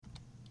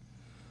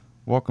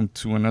Welcome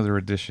to another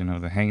edition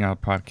of the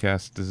Hangout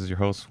Podcast. This is your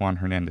host, Juan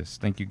Hernandez.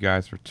 Thank you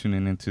guys for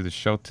tuning into the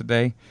show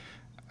today.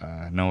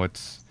 I know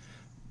it's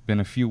been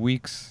a few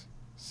weeks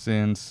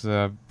since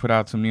put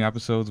out some new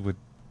episodes with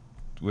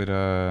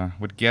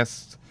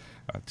guests.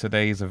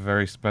 Today is a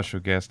very special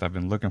guest. I've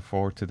been looking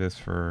forward to this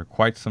for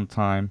quite some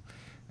time.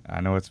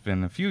 I know it's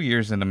been a few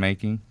years in the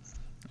making.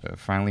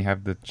 Finally,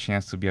 have the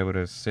chance to be able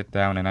to sit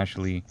down and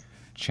actually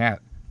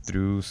chat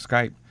through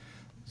Skype.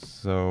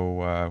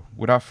 So,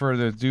 without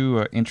further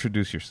ado,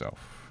 introduce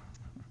yourself.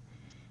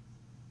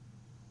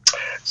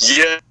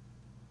 Yeah,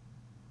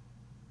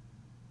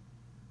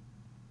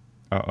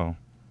 Uh oh.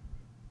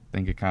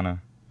 Think it kind of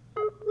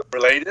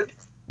related.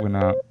 went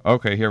out.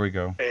 Okay, here we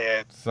go.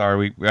 And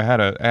Sorry, I had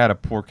a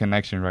poor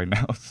connection right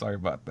now. Sorry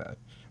about that.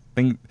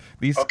 Think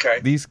these okay,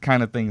 these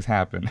kind of things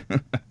happen.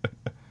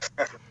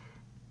 All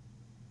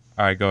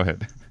right, go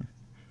ahead.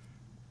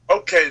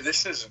 okay,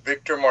 this is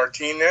Victor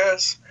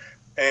Martinez,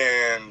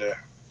 and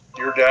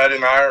your dad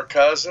and I are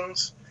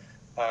cousins.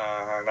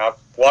 And I've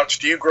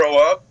watched you grow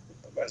up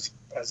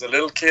as a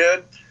little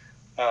kid,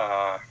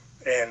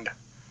 and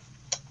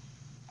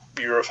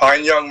you're a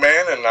fine young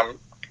man, and I'm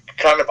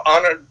kind of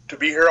honored to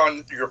be here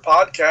on your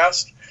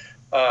podcast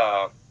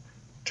uh,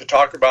 to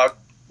talk about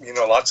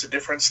lots of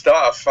different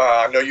stuff.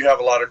 I know you have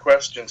a lot of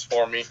questions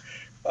for me.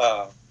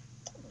 Uh,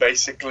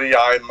 Basically,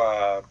 I'm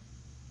a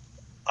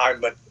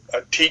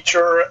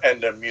teacher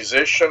and a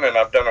musician, and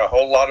I've done a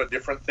whole lot of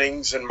different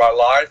things in my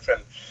life,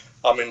 and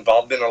I'm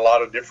involved in a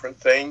lot of different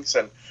things.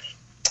 And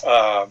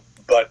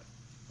but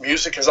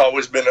music has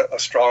always been a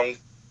strong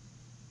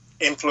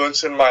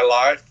influence in my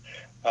life.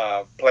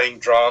 Playing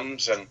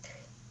drums and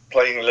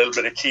playing a little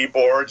bit of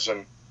keyboards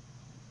and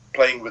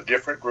playing with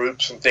different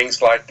groups and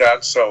things like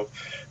that. So,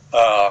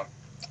 uh,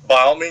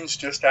 by all means,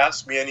 just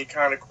ask me any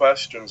kind of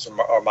questions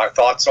or my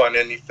thoughts on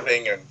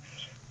anything,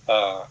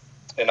 uh,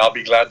 and I'll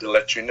be glad to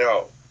let you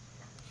know.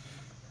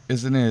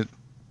 Isn't it?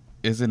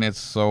 Isn't it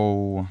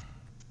so?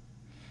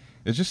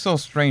 It's just so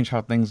strange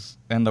how things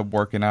end up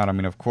working out. I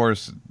mean, of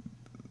course,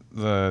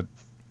 the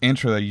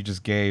intro that you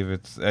just gave,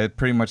 it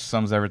pretty much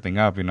sums everything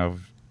up.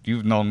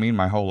 You've known me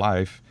my whole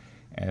life,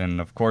 and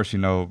of course,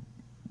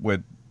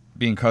 with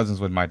being cousins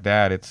with my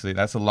dad,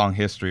 that's a long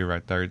history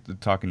right there. You're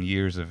talking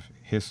years of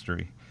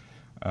history.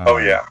 Oh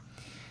Um, yeah,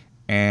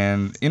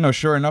 and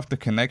sure enough, the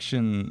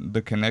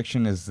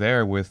connection is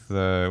there with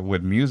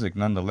music.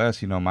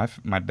 Nonetheless,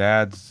 my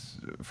dad's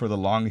for the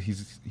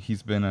longest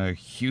he's been a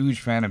huge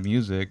fan of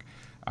music.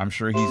 I'm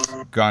sure he's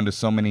gone to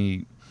so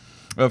many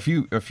a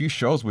few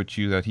shows with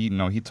you that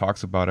he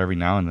talks about every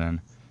now and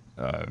then.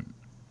 Uh,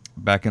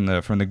 Back in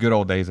the from the good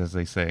old days, as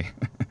they say.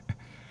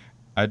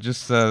 I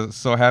just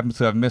so happen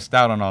to have missed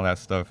out on all that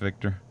stuff,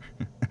 Victor.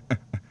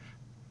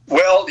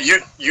 well,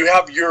 you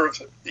have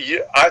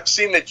I've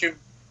seen that you've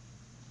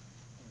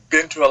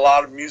been to a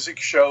lot of music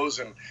shows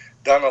and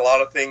done a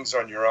lot of things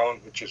on your own,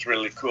 which is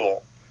really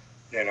cool.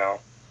 You know.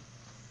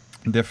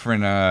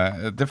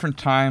 Different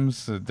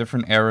times,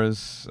 different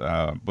eras,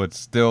 but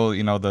still,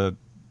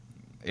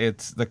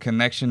 the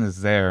connection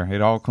is there.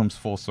 It all comes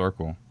full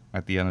circle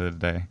at the end of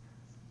the day.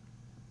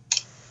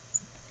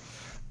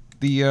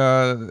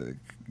 The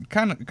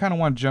kind of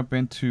want to jump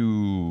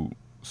into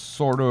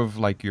sort of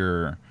like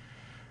your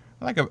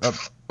like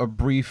a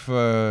brief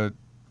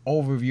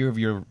overview of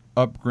your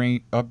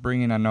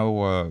upbringing. I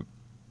know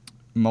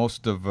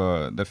most of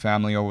the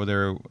family over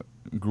there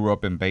grew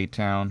up in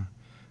Baytown.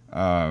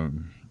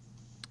 Um,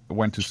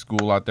 Went to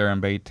school out there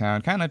in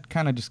Baytown.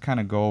 Kind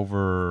of go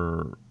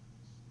over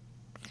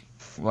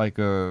like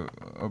a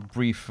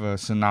brief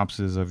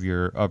synopsis of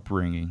your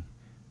upbringing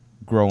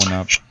growing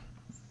up.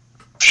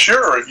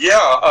 Sure.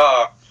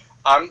 Yeah.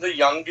 I'm the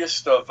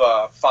youngest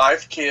of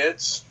five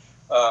kids.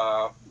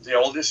 The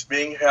oldest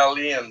being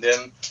Helly, and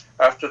then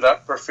after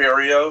that,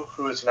 Porfirio,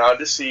 who is now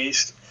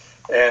deceased,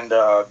 and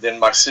then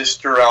my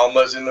sister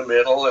Alma's in the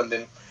middle, and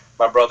then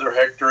my brother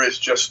Hector is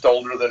just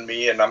older than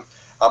me, and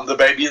I'm the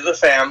baby of the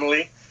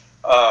family.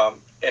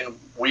 And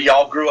we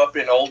all grew up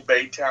in Old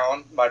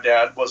Baytown. My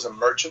dad was a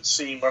merchant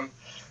seaman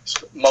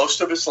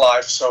most of his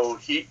life, so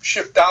he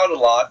shipped out a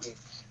lot, and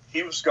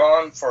he was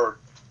gone for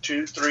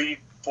 2, 3,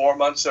 4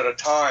 months at a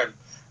time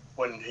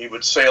when he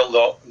would sail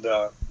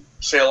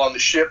on the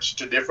ships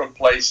to different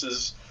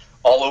places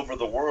all over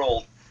the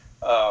world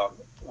uh,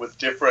 with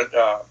different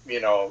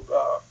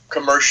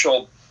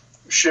commercial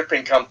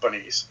shipping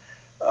companies.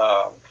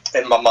 Uh,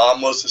 and my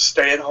mom was a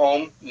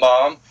stay-at-home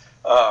mom.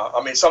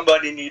 I mean,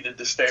 somebody needed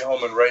to stay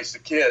home and raise the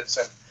kids,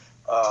 and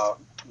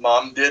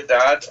mom did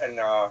that and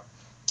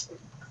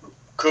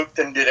cooked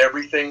and did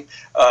everything.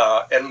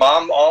 And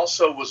mom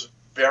also was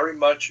very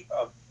much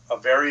a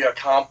very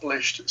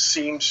accomplished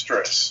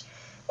seamstress.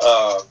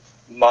 Uh,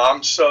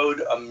 Mom sewed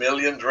a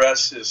million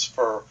dresses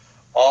for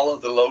all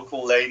of the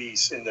local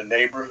ladies in the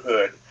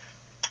neighborhood.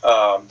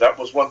 That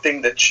was one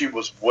thing that she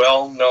was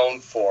well known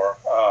for.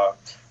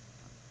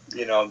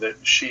 That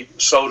she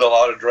sewed a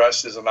lot of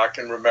dresses, and I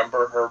can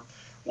remember her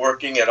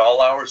working at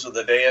all hours of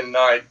the day and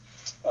night,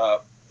 uh,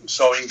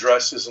 sewing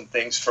dresses and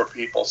things for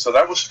people. So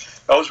that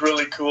was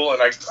really cool,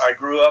 and I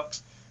grew up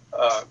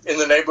in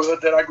the neighborhood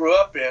that I grew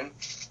up in,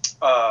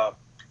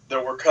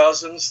 there were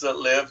cousins that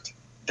lived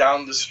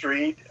down the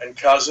street, and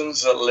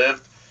cousins that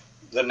lived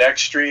the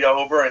next street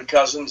over, and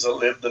cousins that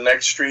lived the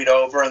next street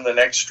over, and the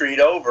next street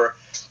over.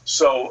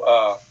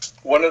 So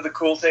one of the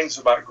cool things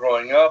about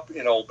growing up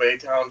in Old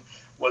Baytown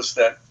was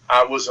that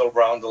I was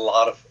around a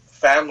lot of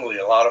family,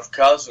 a lot of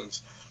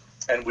cousins,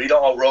 and we'd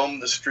all roam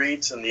the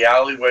streets and the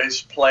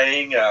alleyways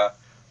playing,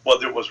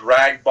 whether it was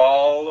rag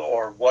ball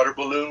or water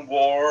balloon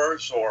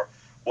wars or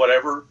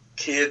whatever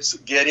kids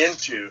get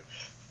into,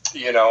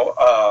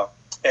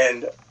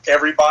 and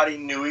everybody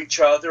knew each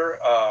other.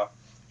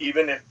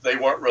 Even if they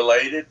weren't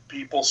related,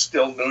 people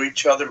still knew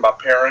each other. My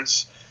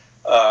parents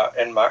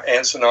and my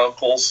aunts and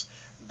uncles,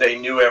 they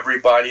knew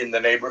everybody in the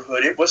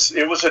neighborhood. It was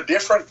a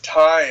different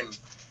time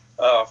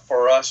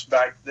for us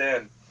back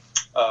then,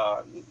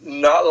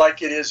 not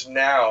like it is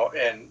now.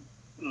 And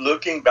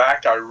looking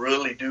back, I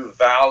really do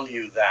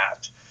value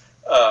that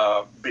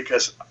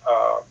because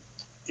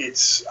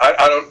it's.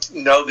 I don't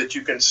know that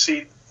you can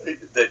see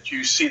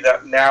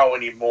that now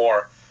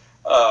anymore.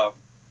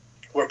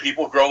 Where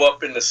people grow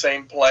up in the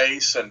same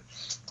place and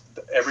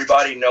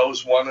everybody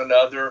knows one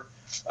another,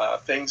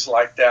 things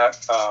like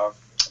that.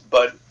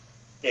 But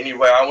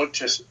anyway, I went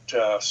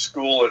to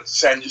school at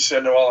San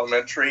Jacinto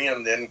Elementary,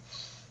 and then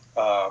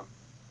I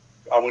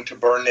went to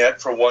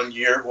Burnett for 1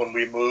 year when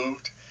we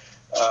moved.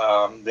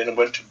 Then I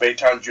went to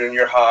Baytown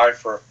Junior High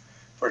for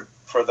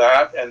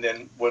that, and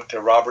then went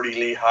to Robert E.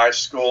 Lee High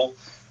School.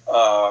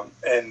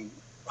 And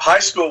high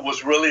school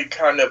was really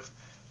kind of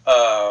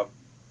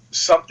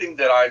something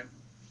that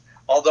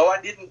although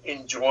I didn't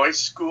enjoy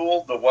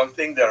school, the one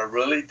thing that I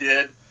really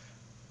did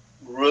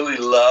really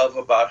love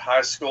about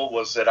high school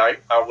was that I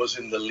was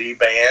in the Lee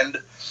Band,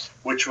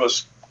 which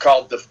was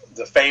called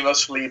the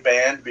famous Lee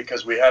Band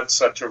because we had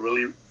such a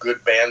really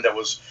good band that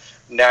was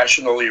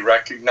nationally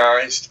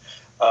recognized.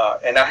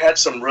 And I had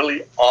some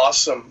really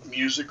awesome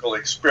musical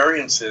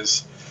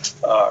experiences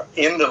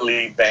in the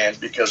Lee Band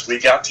because we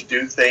got to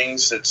do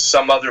things that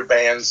some other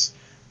bands,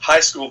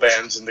 high school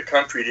bands in the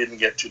country, didn't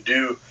get to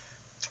do.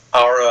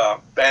 Our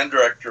band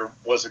director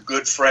was a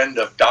good friend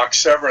of Doc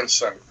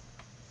Severinsen,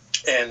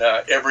 and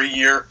every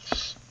year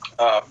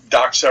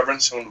Doc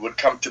Severinsen would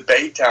come to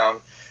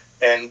Baytown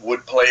and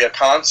would play a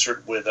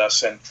concert with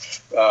us, and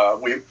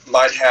we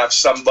might have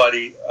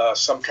somebody,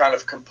 some kind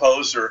of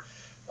composer,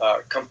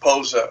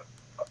 compose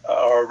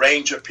or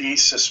arrange a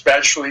piece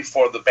especially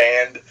for the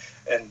band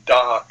and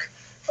Doc,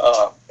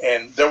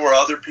 and there were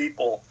other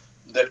people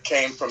that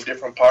came from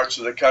different parts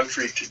of the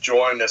country to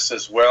join us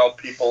as well,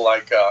 people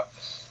like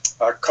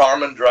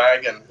Carmen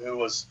Dragon, who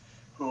was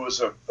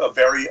a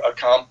very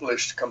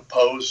accomplished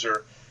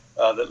composer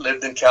that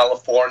lived in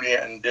California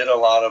and did a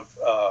lot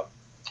of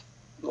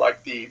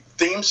like the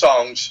theme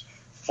songs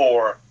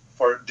for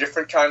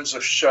different kinds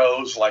of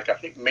shows. Like I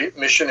think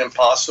Mission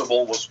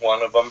Impossible was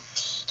one of them.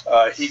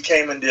 He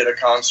came and did a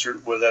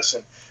concert with us,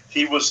 and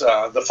he was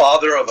the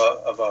father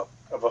of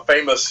a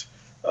famous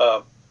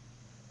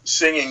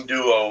singing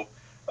duo,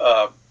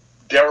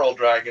 Daryl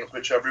Dragon,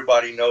 which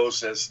everybody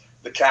knows as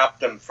the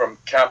Captain from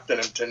Captain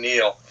and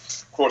Tennille.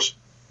 Of course,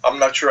 I'm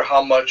not sure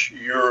how much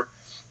your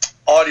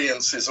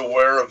audience is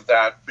aware of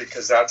that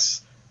because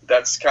that's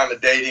kind of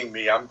dating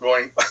me. I'm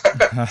going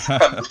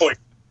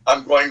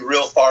I'm going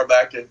real far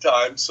back in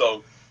time,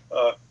 so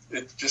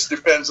it just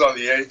depends on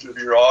the age of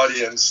your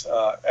audience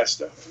as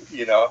to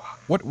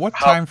what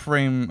time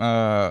frame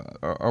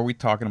are we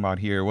talking about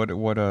here?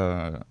 What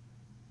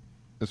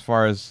as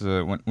far as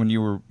when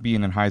you were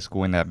being in high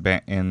school in that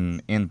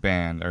in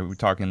band, are we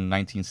talking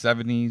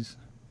 1970s?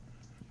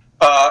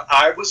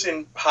 I was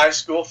in high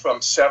school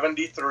from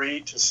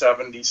 73 to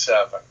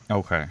 77.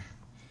 Okay.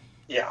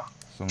 Yeah.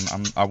 So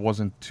I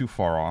wasn't too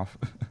far off.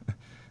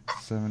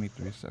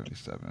 73,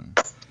 77.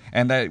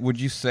 And that, would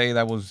you say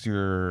that was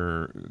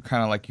your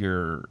kind of like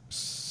your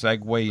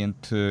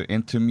segue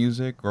into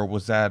music, or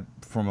was that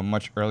from a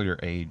much earlier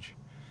age?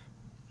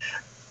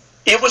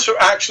 It was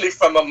actually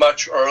from a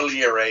much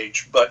earlier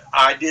age, but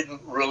I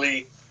didn't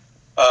really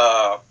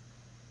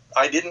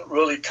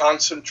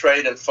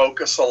concentrate and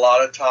focus a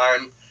lot of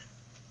time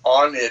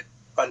on it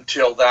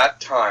until that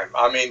time.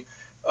 I mean,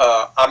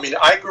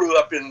 I grew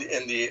up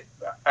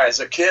as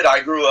a kid,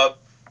 I grew up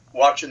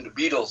watching the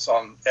Beatles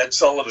on Ed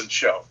Sullivan's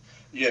show,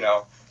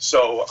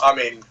 So, I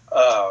mean,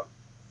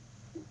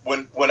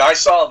 when I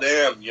saw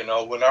them,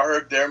 when I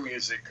heard their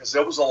music, because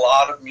there was a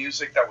lot of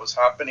music that was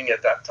happening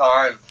at that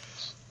time,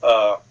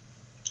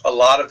 a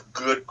lot of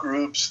good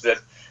groups that,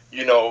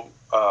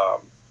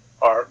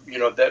 are,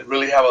 that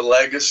really have a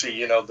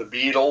legacy, the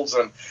Beatles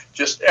and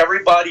just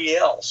everybody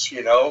else,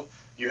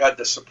 You had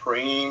the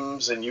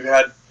Supremes and you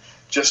had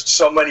just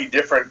so many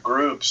different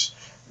groups.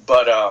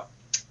 But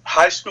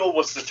high school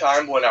was the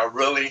time when I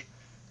really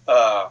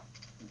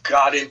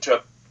got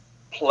into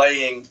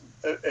playing,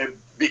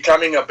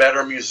 becoming a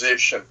better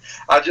musician.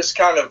 I just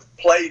kind of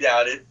played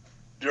at it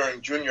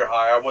during junior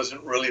high. I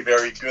wasn't really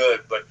very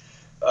good, but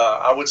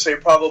I would say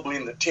probably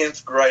in the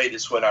 10th grade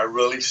is when I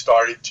really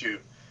started to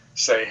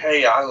say,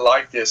 hey, I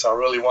like this. I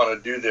really want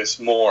to do this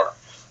more.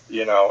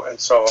 And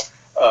so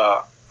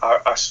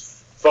I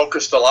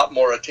focused a lot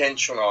more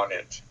attention on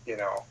it.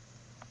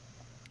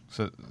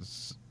 So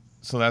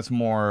so that's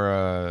more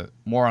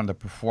on the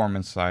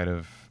performance side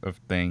of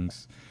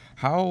things.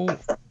 How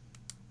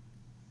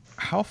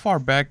how far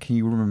back can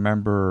you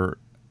remember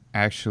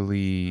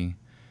actually?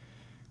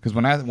 Because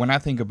when I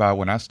think about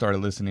when I started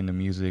listening to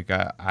music,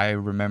 I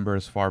remember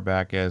as far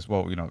back as,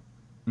 well,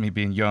 me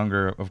being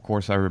younger. Of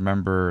course, I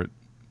remember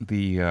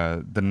the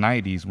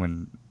 '90s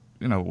when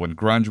when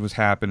grunge was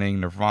happening,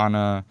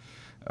 Nirvana,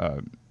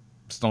 uh,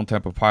 Stone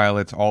Temple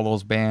Pilots, all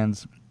those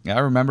bands. Yeah, I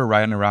remember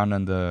riding around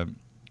in the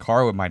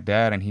car with my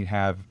dad, and he'd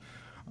have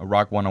a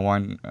Rock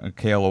 101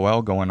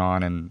 KLOL going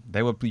on, and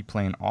they would be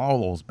playing all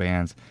those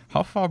bands.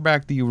 How far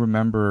back do you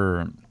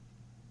remember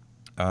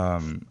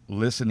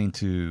listening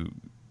to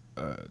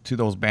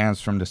those bands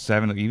from the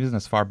 '70s, even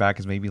as far back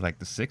as maybe like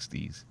the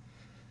 '60s?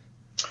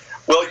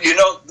 Well,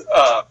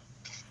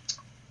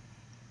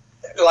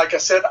 like I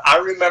said, I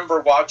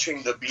remember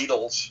watching the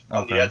Beatles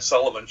on the Okay. Ed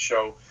Sullivan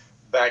Show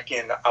back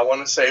in, I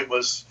want to say it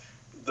was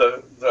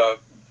the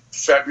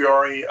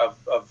February of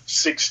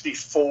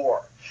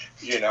 '64,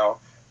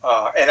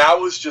 and I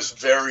was just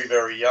very,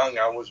 very young.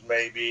 I was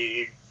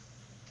maybe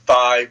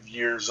 5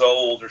 years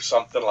old or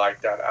something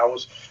like that. I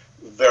was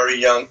very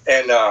young.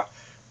 And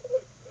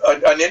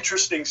an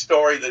interesting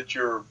story that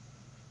your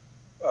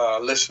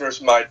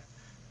listeners might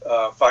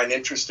find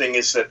interesting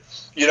is that,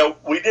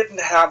 we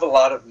didn't have a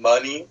lot of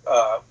money.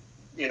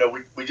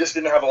 We just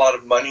didn't have a lot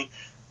of money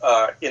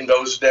in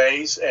those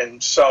days.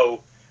 And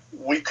so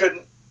we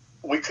couldn't,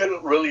 we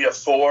couldn't really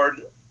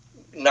afford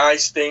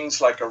nice things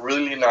like a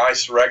really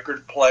nice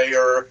record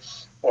player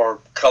or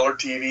color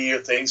TV or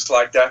things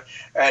like that.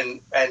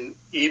 And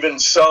even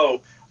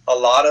so, a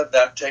lot of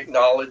that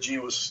technology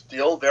was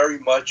still very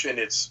much in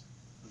its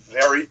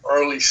very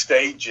early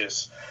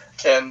stages.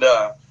 And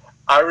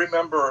I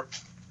remember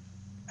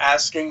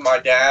asking my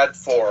dad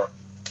for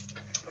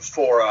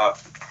a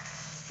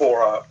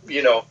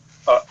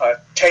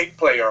tape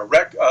player,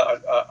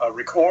 a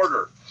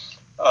recorder.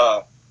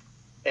 Uh,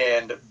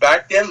 and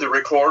back then, the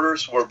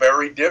recorders were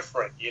very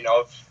different.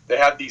 They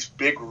had these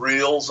big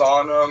reels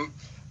on them,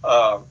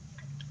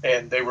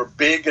 and they were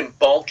big and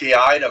bulky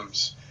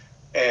items.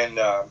 And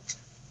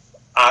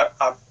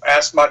I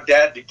asked my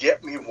dad to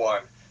get me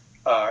one,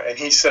 and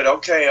he said,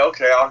 "Okay,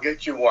 okay, I'll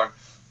get you one."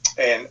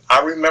 And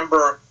I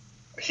remember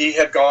he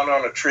had gone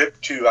on a trip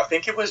to, I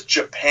think it was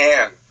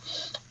Japan,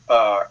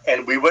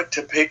 and we went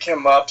to pick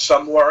him up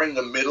somewhere in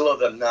the middle of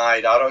the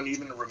night. I don't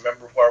even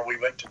remember where we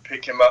went to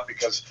pick him up,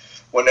 because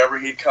whenever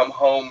he'd come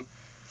home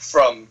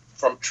from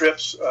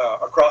trips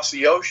across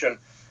the ocean,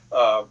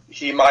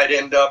 he might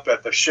end up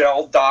at the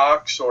Shell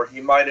docks, or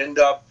he might end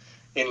up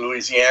in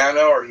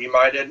Louisiana, or he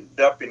might end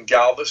up in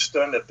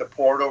Galveston at the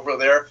port over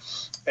there.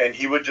 And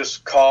he would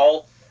just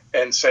call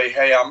and say,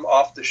 "Hey, I'm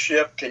off the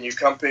ship. Can you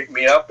come pick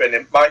me up?" And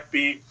it might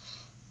be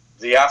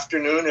the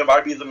afternoon, it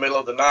might be the middle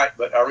of the night.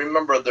 But I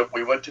remember that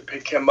we went to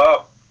pick him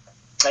up,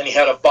 and he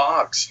had a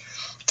box.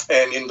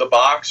 And in the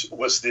box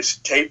was this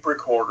tape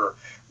recorder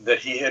that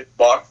he had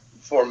bought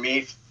for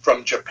me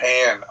from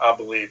Japan, I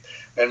believe.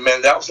 And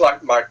man, that was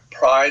like my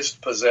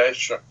prized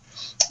possession,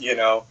 you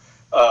know.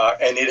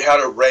 And it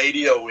had a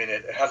radio in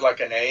it. It had like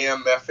an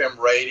AM, FM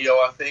radio,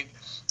 I think.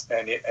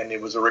 And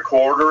it was a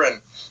recorder.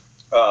 And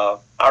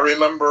I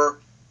remember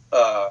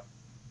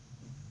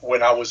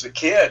when I was a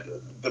kid,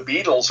 the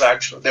Beatles,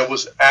 actually, there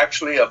was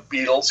actually a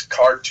Beatles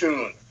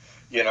cartoon,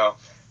 you know.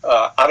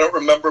 I don't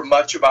remember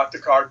much about the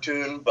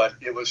cartoon, but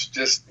it was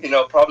just,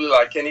 probably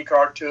like any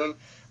cartoon.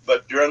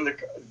 But during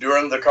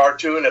the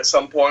cartoon, at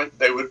some point,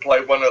 they would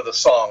play one of the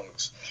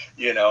songs,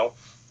 and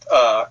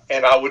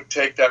I would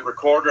take that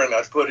recorder and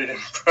I'd put it in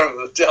front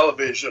of the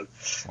television,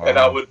 Wow. and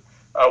I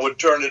would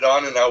turn it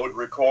on and I would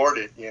record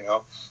it.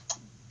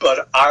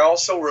 But I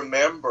also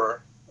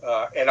remember,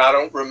 and I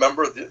don't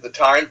remember the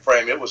time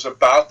frame. It was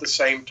about the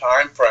same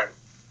time frame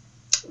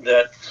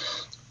that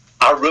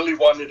I really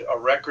wanted a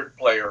record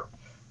player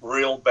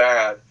real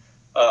bad,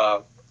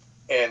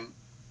 and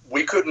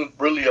we couldn't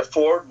really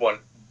afford one.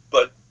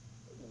 But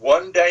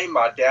one day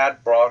my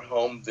dad brought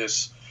home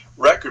this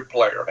record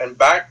player, and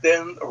back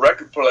then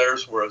record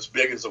players were as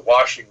big as a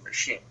washing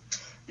machine.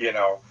 It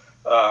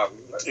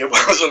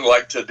wasn't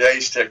like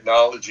today's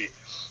technology.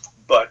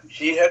 But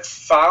he had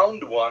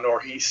found one,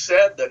 or he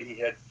said that he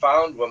had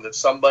found one that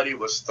somebody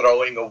was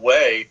throwing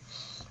away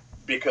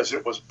because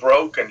it was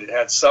broken. It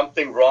had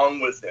something wrong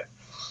with it.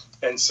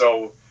 And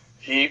so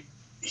he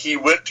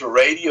went to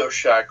Radio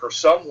Shack or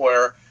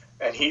somewhere,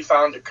 and he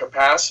found a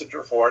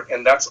capacitor for it,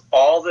 and that's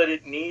all that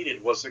it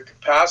needed was the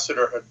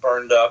capacitor had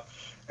burned up,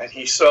 and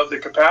he sewed the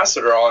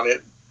capacitor on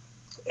it,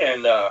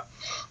 and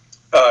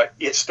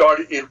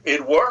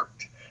it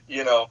worked,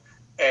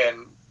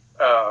 and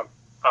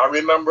I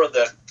remember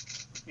that,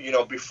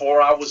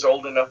 before I was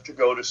old enough to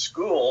go to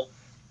school,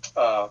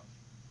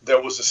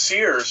 there was a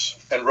Sears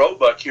and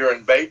Roebuck here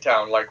in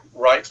Baytown, like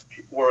right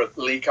where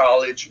Lee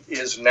College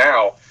is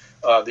now,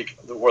 where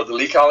the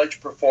Lee College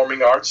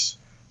Performing Arts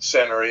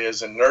Center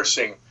is and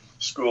nursing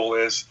school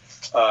is.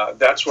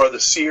 That's where the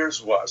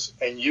Sears was,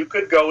 and you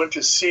could go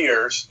into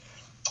Sears.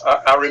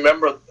 I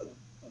remember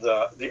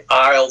the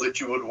aisle that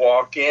you would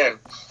walk in.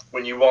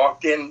 When you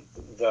walked in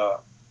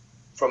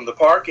from the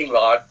parking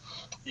lot,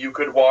 you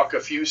could walk a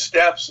few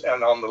steps,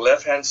 and on the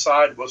left-hand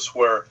side was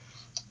where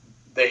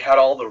they had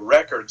all the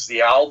records,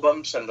 the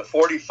albums, and the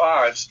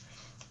 45s,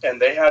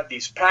 and they had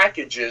these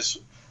packages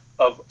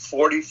of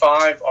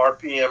 45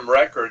 RPM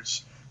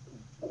records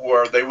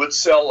where they would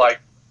sell, like,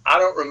 I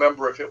don't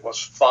remember if it was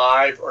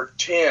 5 or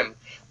 10,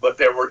 but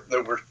there were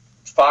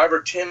 5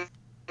 or 10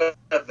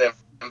 of them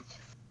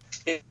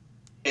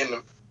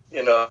in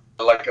in a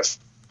like a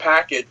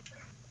package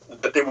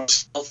that they would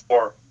sell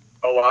for,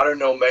 oh, I don't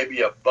know, maybe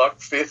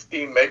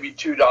 $1.50, maybe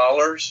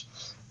 $2,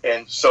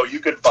 and so you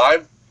could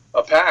buy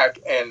a pack,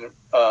 and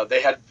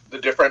they had the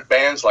different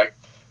bands, like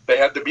they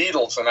had the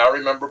Beatles, and I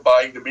remember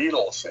buying the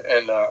Beatles,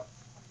 and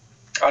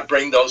I'd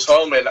bring those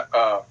home, and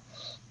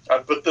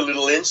I'd put the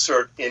little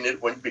insert in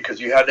it because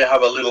you had to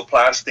have a little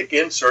plastic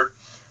insert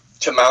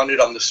to mount it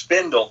on the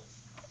spindle.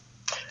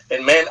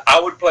 And man, I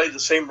would play the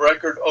same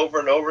record over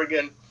and over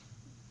again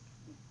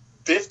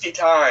 50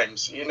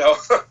 times, you know.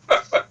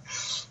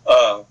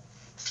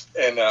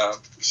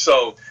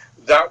 So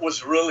that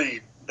was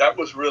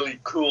really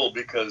cool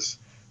because,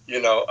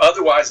 you know,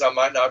 otherwise I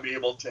might not be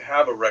able to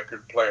have a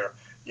record player,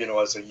 you know,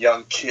 as a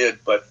young kid.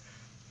 But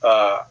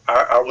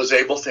I was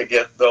able to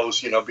get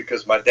those, you know,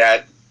 because my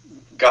dad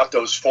got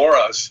those for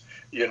us,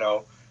 you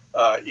know,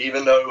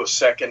 even though it was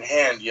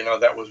secondhand, you know.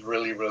 That was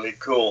really, really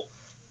cool.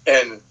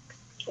 And,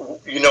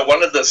 you know,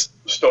 one of the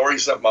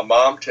stories that my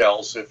mom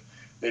tells,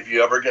 if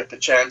you ever get the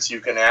chance, you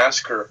can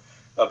ask her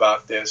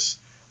about this.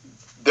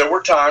 There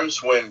were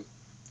times when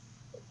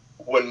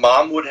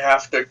mom would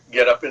have to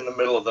get up in the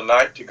middle of the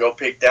night to go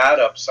pick dad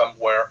up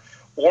somewhere,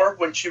 or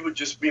when she would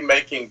just be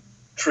making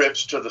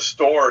trips to the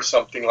store or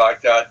something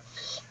like that,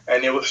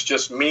 and it was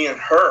just me and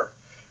her,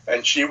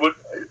 and she would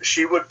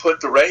put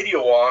the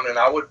radio on, and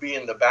I would be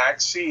in the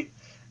back seat,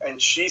 and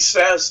she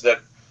says that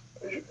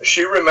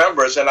she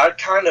remembers, and I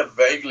kind of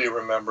vaguely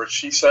remember,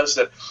 she says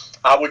that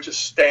I would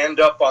just stand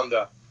up in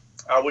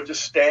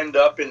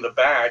the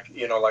back,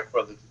 you know, like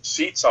where the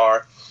seats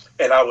are,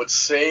 and I would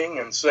sing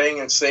and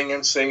sing and sing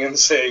and sing and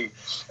sing,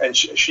 and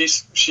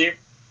she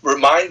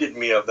reminded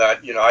me of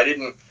that. You know, I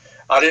didn't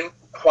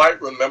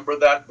quite remember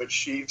that, but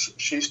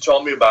she's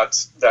told me about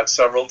that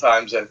several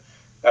times, and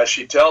as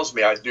she tells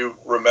me, I do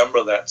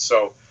remember that.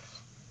 So,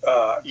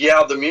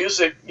 yeah, the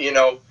music, you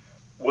know,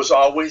 was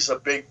always a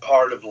big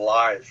part of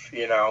life.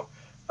 You know,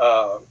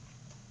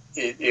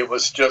 it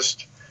was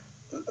just,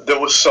 there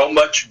was so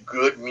much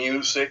good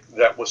music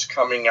that was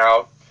coming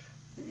out,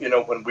 you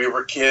know, when we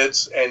were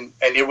kids, and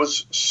it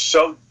was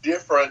so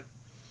different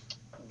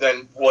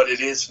than what it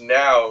is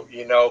now.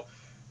 You know,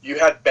 you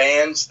had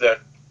bands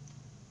that,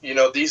 you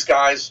know, these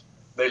guys,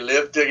 they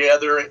lived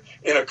together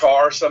in a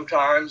car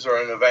sometimes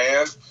or in a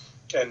van,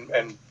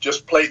 and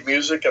just played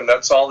music, and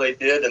that's all they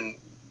did, and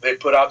they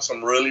put out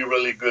some really,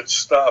 really good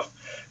stuff.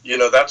 You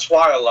know, that's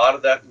why a lot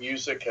of that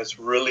music has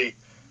really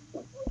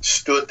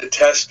stood the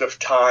test of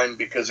time,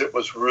 because it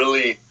was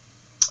really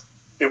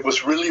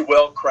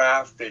well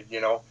crafted, you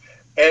know.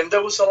 And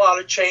there was a lot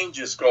of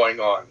changes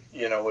going on,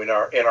 you know, in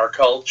our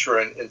culture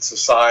and in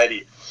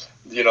society.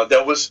 You know,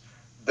 there was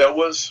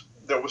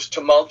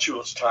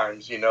tumultuous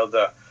times. You know,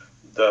 the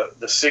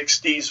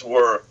 60s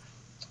were,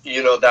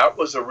 you know, that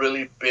was a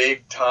really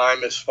big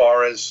time as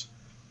far as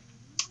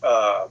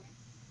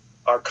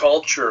our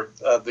culture,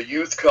 the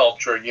youth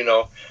culture, you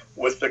know,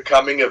 with the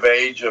coming of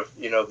age of,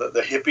 you know,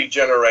 the hippie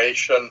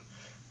generation,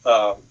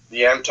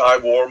 the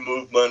anti-war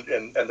movement,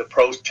 and the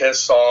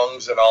protest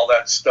songs and all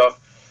that stuff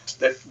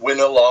that went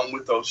along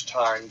with those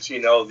times, you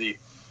know, the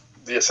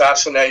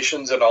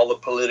assassinations and all the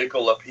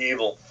political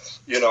upheaval,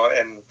 you know,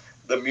 and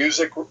the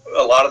music,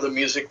 a lot of the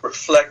music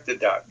reflected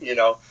that, you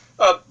know,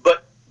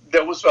 but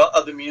there was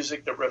other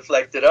music that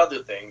reflected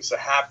other things, the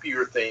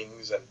happier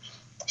things and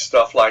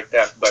stuff like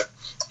that. But,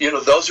 you know,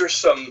 those are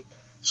some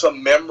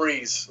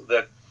memories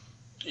that,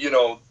 you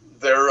know,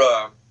 they're,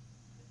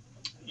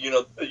 you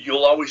know,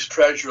 you'll always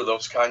treasure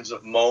those kinds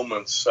of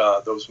moments,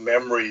 those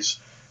memories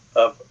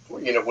of,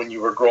 you know, when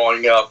you were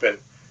growing up and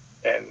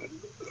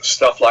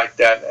stuff like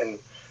that. And,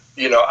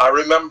 you know, I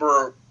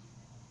remember,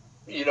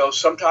 you know,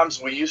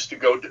 sometimes we used to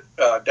go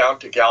down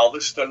to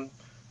Galveston.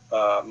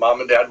 Mom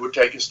and Dad would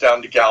take us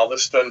down to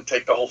Galveston,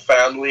 take the whole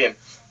family, and,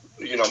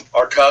 you know,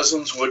 our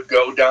cousins would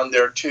go down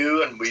there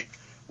too, and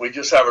we'd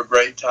just have a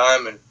great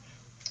time. And,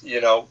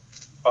 you know,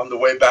 on the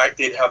way back,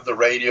 they'd have the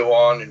radio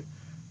on, and,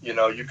 you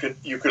know, you could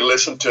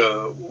listen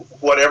to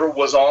whatever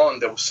was on.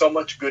 There was so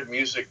much good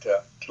music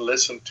to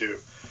listen to.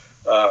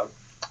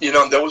 You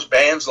know, there was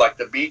bands like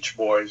the Beach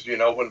Boys. You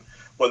know,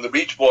 when the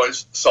Beach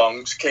Boys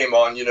songs came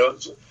on, you know,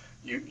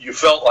 you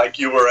felt like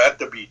you were at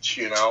the beach.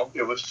 You know,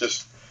 it was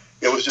just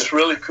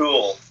really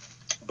cool.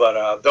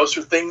 But those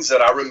are things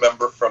that I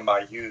remember from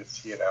my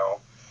youth. You know,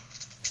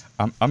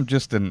 I'm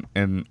just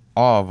in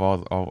awe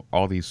of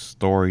all these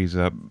stories.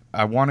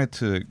 I wanted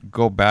to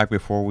go back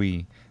before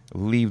we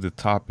leave the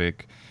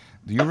topic.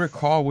 Do you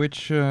recall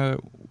which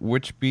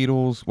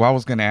Beatles? Well, I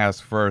was gonna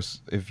ask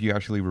first if you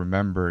actually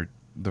remembered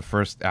the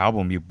first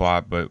album you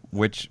bought, but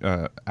which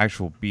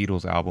actual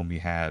Beatles album you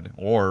had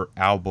or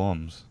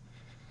albums?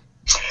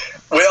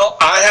 Well,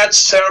 I had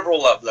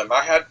several of them.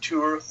 I had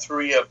two or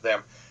three of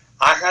them.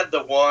 I had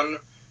the one,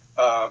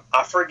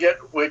 I forget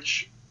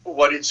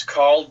what it's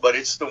called, but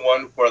it's the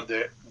one where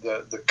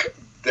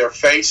their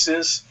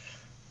faces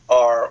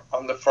are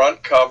on the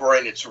front cover,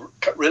 and it's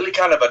really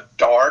kind of a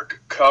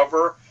dark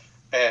cover,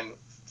 and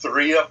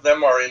three of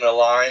them are in a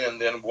line,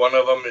 and then one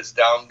of them is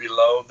down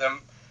below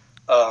them.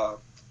 Uh,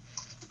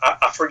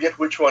 I forget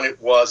which one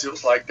it was. It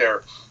was like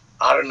their,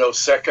 I don't know,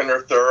 second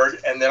or third,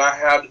 and then I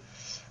had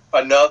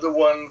another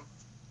one.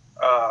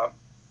 Uh,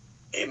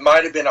 it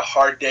might have been a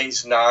Hard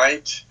Day's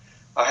Night.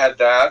 I had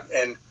that,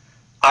 and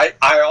I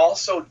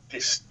also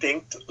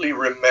distinctly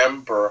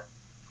remember.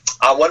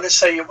 I want to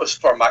say it was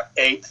for my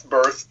 8th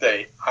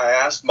birthday. I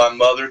asked my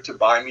mother to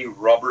buy me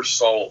Rubber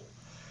Soul,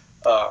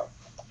 uh,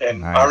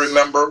 and I Nice.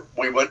 remember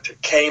we went to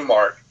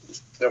Kmart.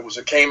 There was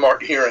a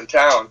Kmart here in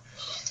town,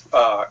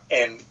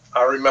 and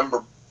I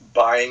remember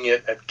buying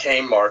it at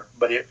Kmart.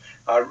 But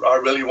I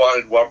really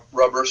wanted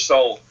Rubber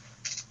Soul,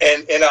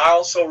 and I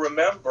also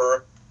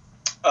remember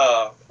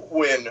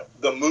when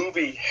the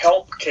movie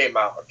Help came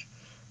out.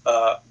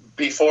 Uh,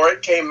 Before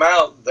it came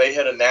out, they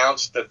had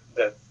announced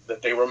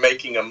that they were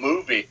making a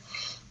movie.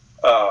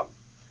 Uh,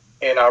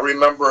 and I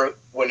remember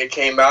when it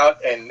came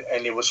out and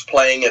it was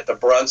playing at the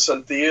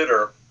Brunson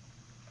Theater.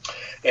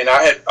 And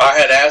I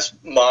had asked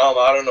Mom,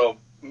 I don't know,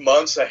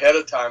 months ahead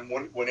of time,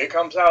 when it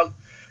comes out,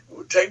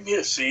 take me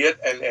to see it.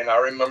 And I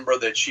remember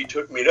that she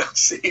took me to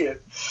see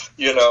it,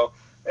 you know.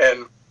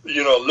 And,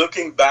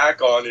 looking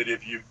back on it,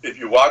 if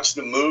you watch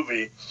the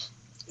movie,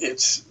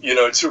 it's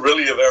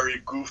really a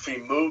very goofy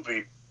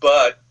movie,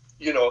 but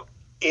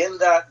in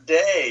that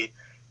day,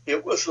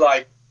 it was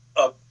like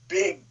a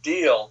big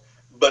deal.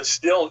 But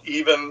still,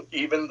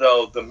 even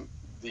though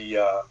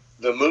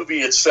the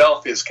movie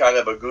itself is kind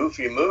of a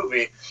goofy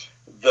movie,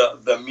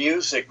 the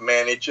music,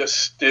 man, it just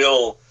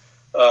still,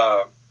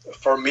 uh,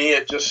 for me,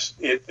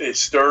 it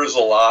stirs a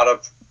lot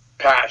of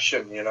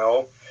passion.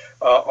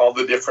 All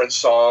the different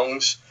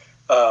songs.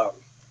 Uh,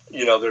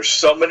 there's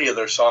so many of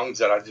their songs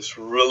that I just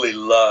really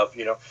love.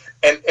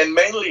 And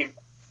mainly,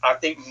 I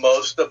think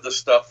most of the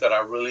stuff that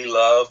I really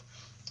love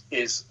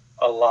is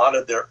a lot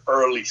of their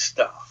early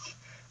stuff,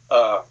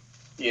 uh,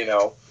 you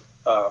know,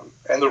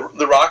 and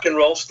the rock and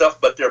roll stuff,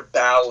 but their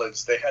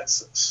ballads. They had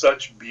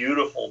such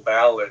beautiful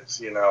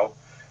ballads,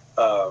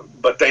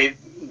 but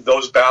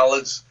those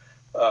ballads,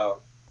 uh,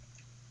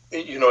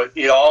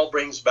 it all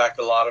brings back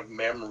a lot of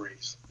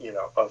memories,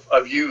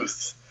 of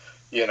youth,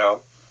 you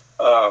know,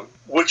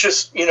 which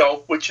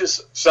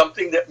is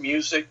something that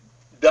music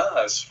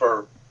does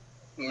for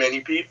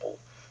many people.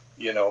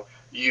 You know,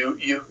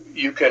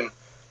 you can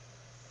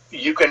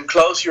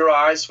close your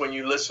eyes when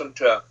you listen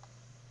to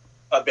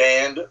a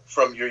band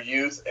from your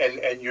youth,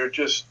 and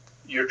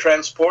you're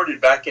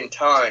transported back in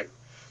time.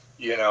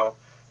 You know,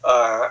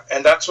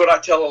 and that's what I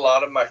tell a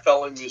lot of my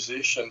fellow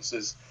musicians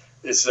is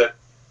that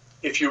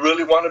if you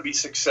really want to be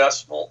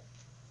successful,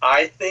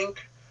 I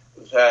think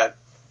that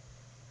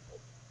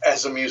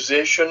as a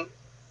musician,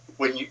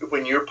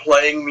 when you're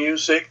playing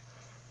music,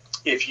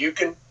 if you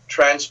can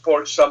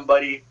transport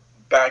somebody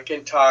back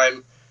in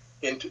time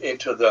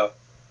into the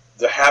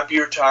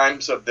happier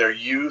times of their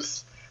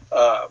youth,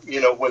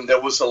 when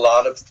there was a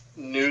lot of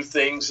new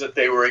things that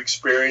they were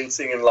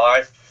experiencing in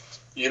life,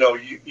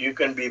 you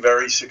can be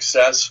very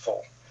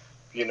successful,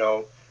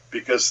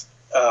 because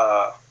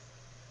a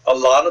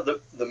lot of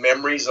the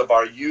memories of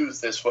our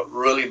youth is what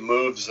really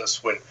moves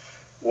us when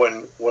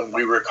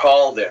we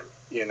recall them,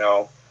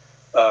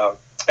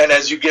 and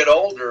as you get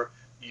older,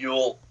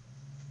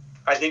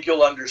 I think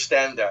you'll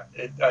understand that.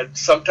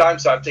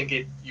 Sometimes I think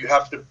you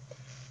have to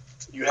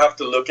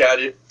look at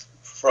it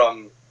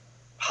from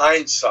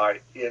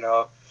hindsight,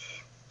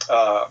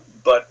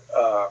 but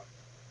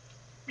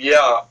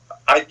yeah,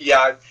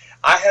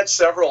 I had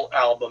several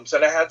albums,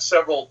 and I had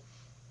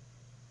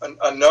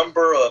a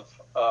number of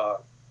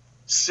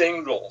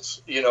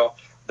singles,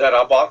 that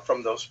I bought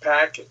from those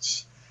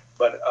packets.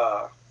 But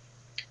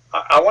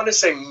I want to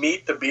say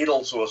Meet the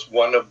Beatles was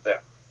one of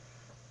them,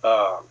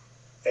 uh,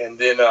 and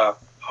then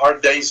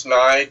Hard Day's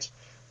Night,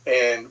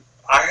 and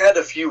I had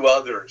a few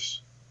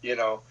others, you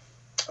know.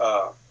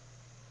 Uh,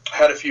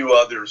 had a few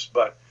others,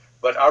 but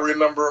I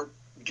remember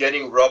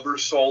getting Rubber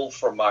Soul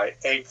for my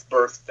 8th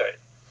birthday.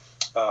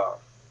 Uh,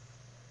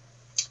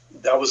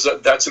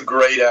 that's a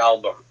great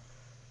album.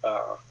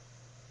 Uh,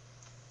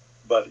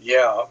 but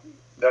yeah,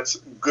 that's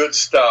good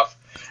stuff.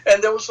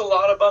 And there was a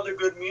lot of other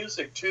good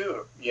music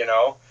too.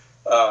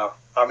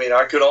 I mean,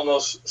 I could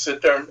almost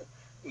sit there and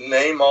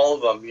name all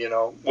of them.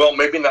 Well,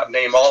 maybe not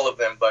name all of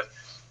them, but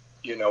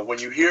when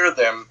you hear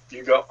them,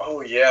 you go,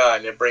 "Oh yeah,"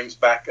 and it brings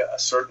back a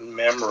certain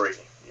memory.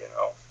 You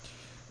know.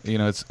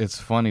 It's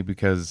funny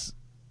because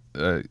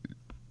uh,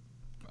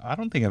 I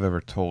don't think I've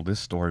ever told this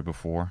story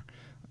before.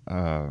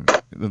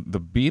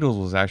 The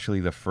Beatles was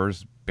actually the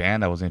first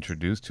band I was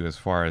introduced to as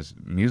far as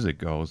music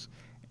goes,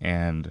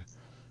 and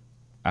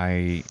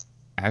I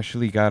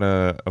actually got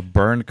a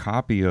burned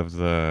copy of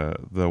the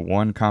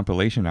one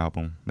compilation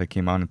album that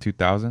came out in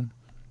 2000.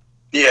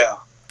 Yeah.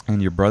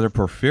 And your brother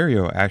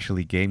Porfirio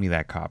actually gave me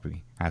that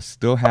copy. I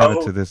still have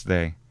it to Oh, this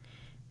day.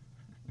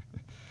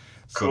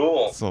 So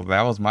cool. so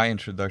that was my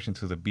introduction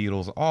to the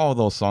Beatles. All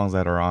those songs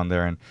that are on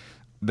there, and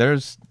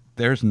there's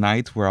there's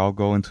nights where I'll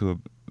go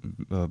into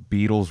a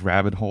Beatles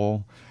rabbit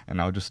hole, and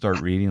I'll just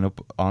start reading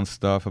up on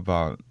stuff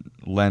about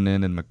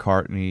Lennon and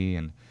McCartney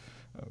and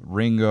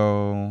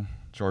Ringo,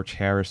 George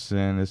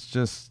Harrison. It's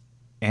just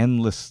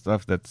endless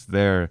stuff that's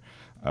there.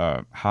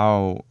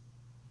 How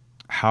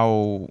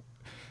how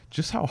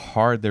just how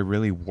hard they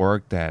really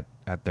worked at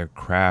their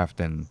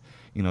craft, and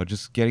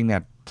just getting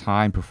that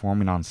time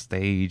performing on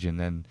stage, and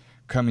then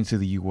coming to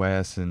the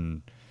US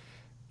and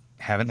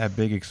having that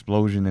big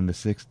explosion in the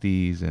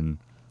 60s. And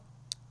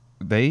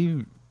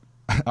they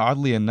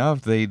oddly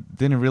enough, they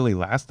didn't really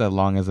last that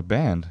long as a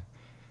band.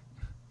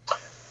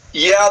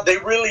 Yeah, they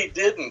really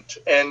didn't.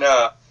 And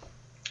a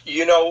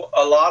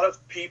lot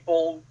of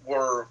people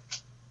were,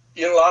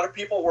 a lot of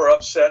people were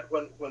upset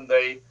when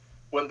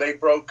they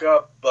broke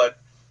up. But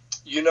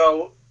you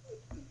know,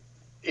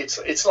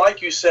 it's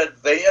like you said,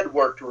 they had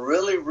worked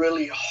really,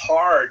 really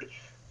hard,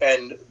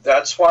 and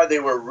that's why they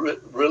were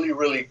really,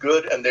 really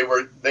good. And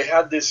they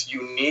had this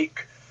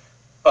unique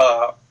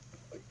uh,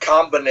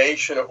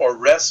 combination or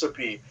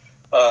recipe,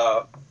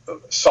 uh,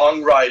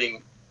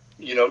 songwriting,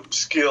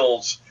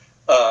 skills,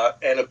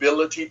 and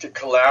ability to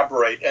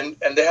collaborate, and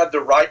they had the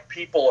right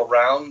people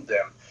around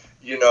them,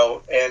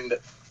 and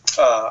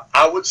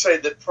I would say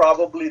that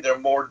probably their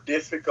more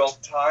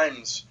difficult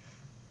times,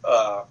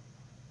 uh,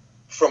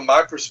 from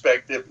my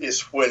perspective,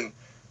 is when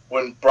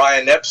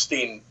Brian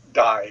Epstein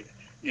died,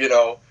 you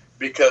know,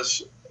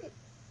 because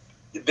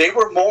they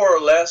were more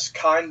or less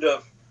kind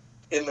of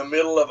in the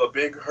middle of a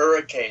big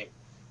hurricane,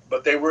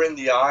 but they were in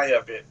the eye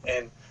of it,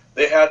 and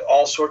they had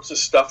all sorts of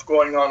stuff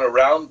going on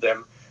around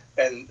them,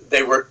 and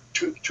they were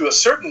to a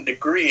certain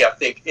degree, I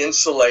think,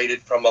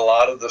 insulated from a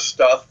lot of the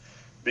stuff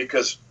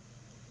because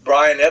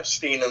Brian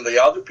Epstein and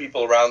the other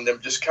people around them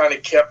just kind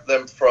of kept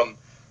them from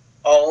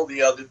all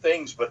the other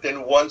things. But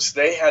then once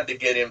they had to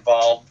get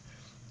involved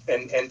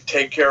and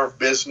take care of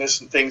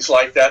business and things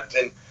like that,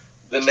 then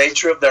the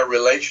nature of their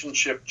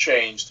relationship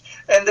changed.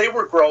 And they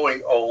were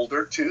growing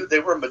older too. They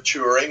were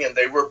maturing and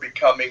they were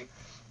becoming,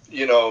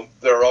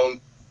 their own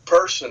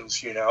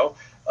persons,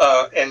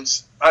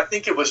 and I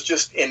think it was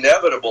just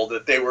inevitable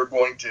that they were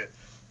going to,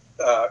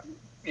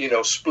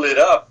 split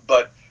up.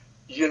 But,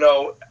 you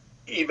know,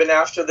 even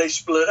after they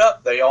split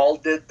up, they all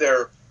did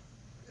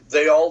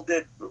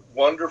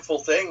wonderful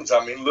things.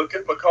 I mean, look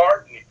at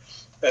McCartney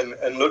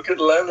and look at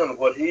Lennon,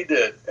 what he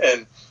did,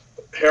 and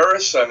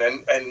Harrison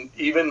and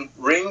even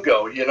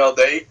Ringo.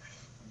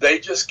 They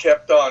just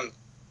kept on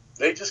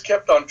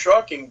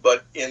trucking,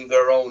 but in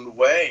their own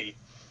way.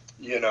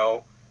 You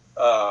know,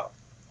 uh,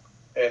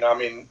 and I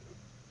mean,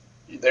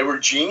 they were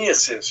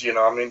geniuses.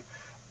 I mean,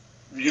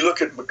 you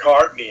look at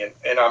McCartney,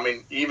 and I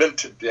mean, even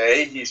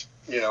today,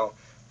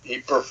 he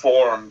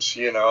performs.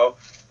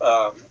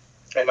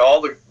 And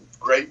all the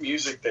great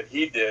music that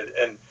he did.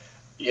 And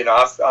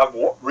I've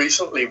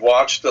recently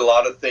watched a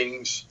lot of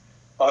things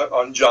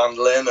on John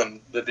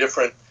Lennon, the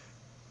different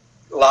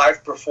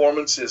live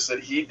performances that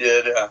he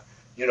did,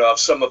 of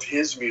some of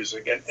his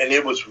music, and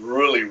it was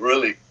really,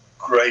 really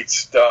great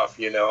stuff.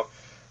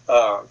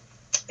 Uh,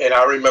 and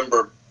I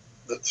remember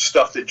the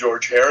stuff that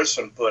George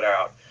Harrison put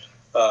out.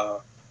 Uh,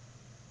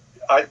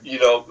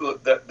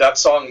 that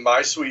song,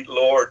 "My Sweet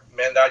Lord,"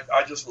 man,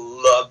 I just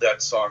love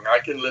that song. I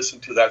can listen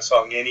to that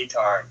song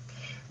anytime.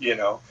 You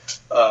know,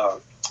 uh,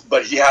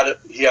 but he had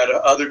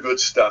other good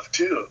stuff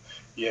too.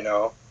 You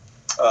know,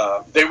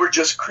 they were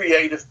just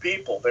creative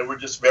people. They were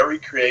just very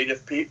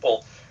creative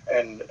people,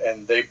 and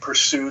they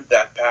pursued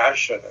that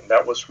passion, and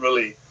that was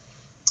really,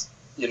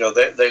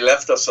 they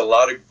left us a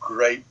lot of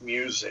great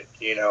music.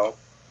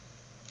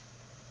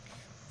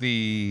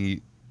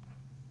 The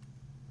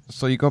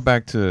So you go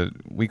back to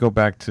we go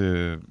back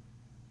to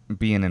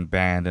being in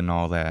band and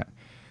all that.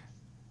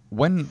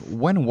 When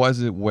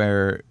was it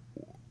where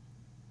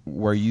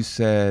you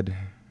said,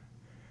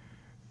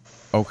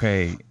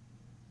 okay,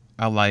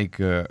 I like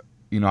I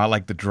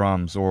like the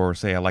drums, or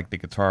say I like the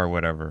guitar or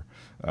whatever.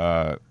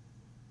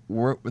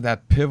 Where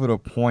that pivotal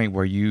point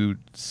where you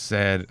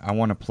said, I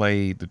want to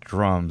play the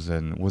drums,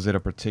 and was it a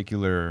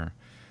particular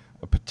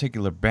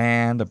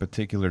band, a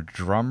particular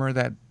drummer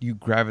that you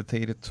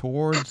gravitated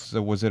towards?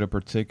 Or was it a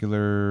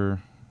particular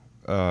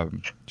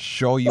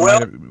show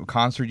Well,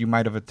 concert you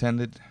might have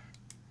attended?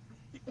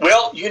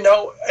 well,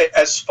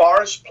 as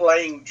far as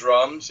playing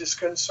drums is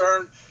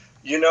concerned,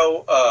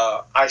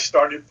 I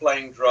started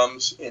playing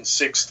drums in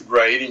sixth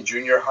grade in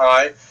junior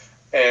high,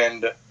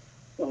 and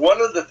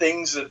one of the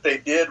things that they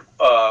did,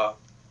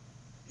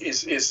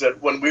 is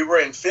that when we were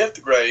in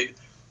fifth grade,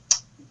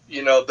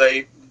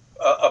 they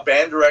a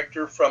band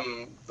director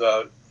from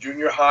the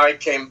junior high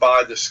came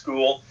by the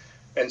school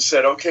and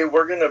said, "Okay,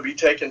 we're going to be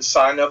taking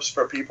sign-ups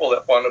for people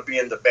that want to be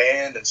in the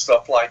band and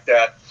stuff like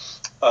that."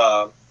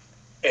 Uh,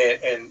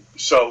 and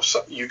so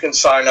you can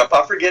sign up.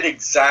 I forget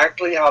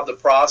exactly how the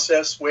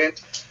process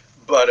went,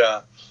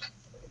 but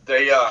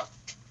they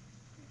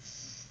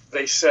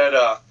they said,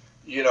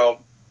 you know,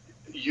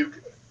 you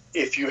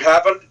if you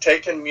haven't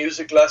taken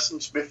music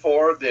lessons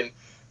before, then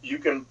you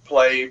can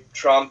play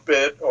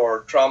trumpet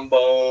or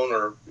trombone,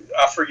 or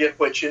I forget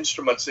which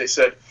instruments they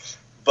said,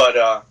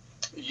 but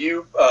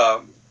you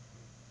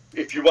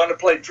if you want to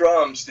play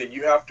drums, then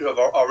you have to have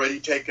already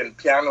taken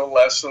piano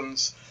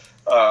lessons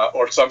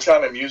or some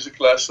kind of music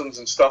lessons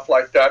and stuff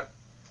like that.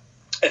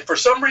 And for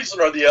some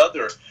reason or the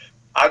other,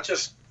 I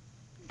just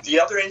the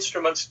other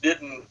instruments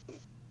didn't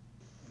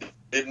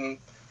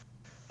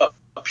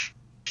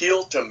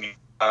appeal to me,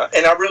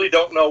 and I really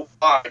don't know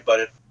why.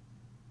 But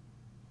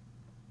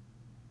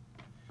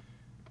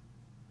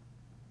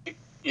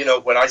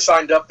when I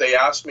signed up, they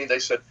asked me. They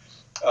said,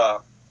 uh,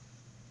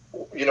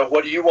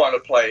 what do you want to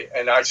play?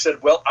 And I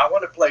said, well, I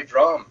want to play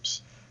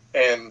drums.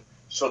 And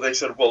so they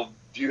said, well,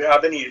 do you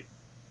have any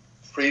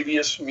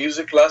previous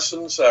music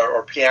lessons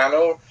or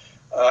piano?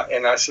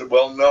 And I said,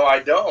 well, no, I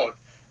don't.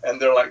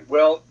 And they're like,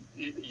 well,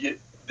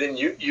 then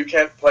you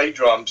can't play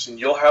drums, and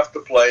you'll have to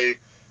play,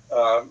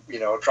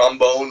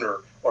 trombone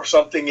or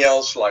something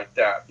else like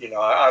that.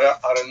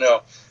 I don't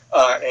know.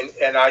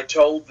 And I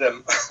told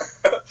them,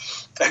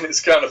 and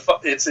it's kind of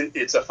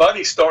it's a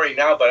funny story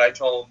now, but I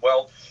told them,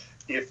 well,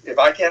 if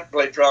I can't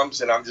play drums,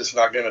 then I'm just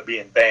not going to be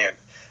in band.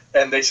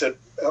 And they said,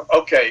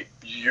 okay,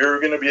 you're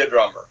going to be a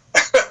drummer.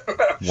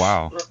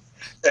 Wow.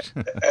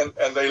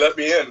 and they let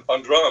me in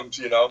on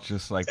drums,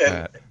 Just like and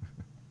that.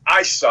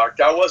 I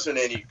sucked. I wasn't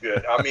any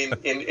good. I mean,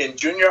 in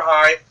junior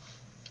high,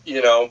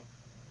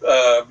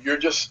 you're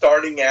just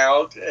starting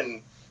out,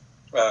 and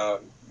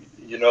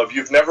if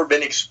you've never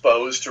been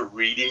exposed to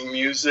reading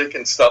music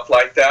and stuff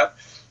like that,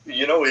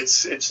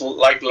 it's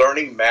like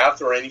learning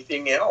math or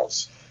anything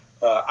else.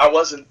 I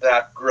wasn't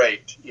that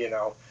great.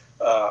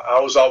 I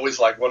was always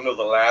like one of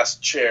the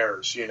last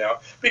chairs,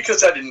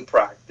 because I didn't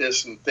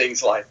practice and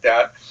things like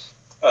that.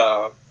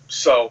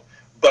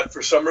 But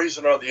for some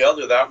reason or the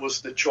other, that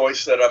was the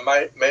choice that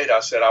I made. I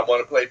said, I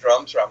want to play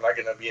drums, or I'm not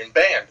going to be in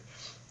band.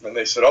 And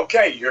they said,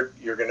 okay, you're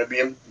going to be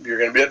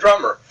a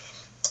drummer.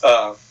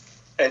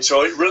 And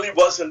so it really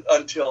wasn't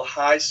until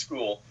high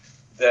school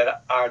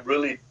that I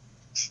really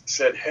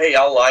said, hey,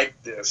 I like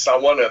this. I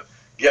want to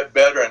get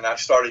better. And I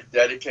started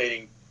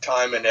dedicating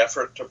time and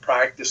effort to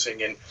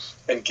practicing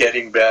and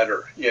getting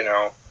better,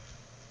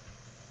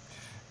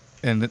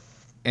 And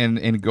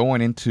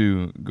going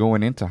into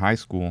high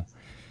school,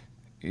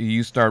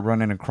 you start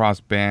running across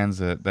bands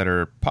that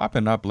are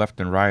popping up left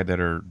and right that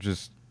are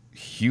just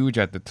huge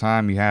at the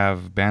time. You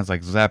have bands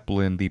like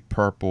Zeppelin, Deep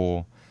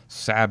Purple,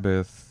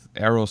 Sabbath,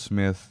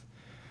 Aerosmith,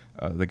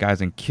 the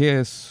guys in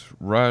Kiss,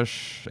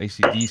 Rush,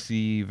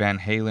 AC/DC, Van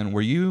Halen.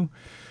 Were you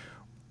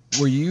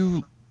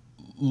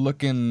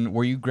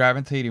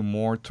gravitating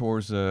more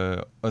towards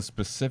a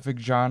specific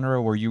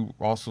genre? Were you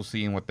also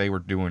seeing what they were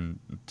doing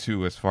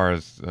too, as far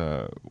as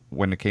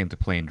when it came to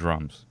playing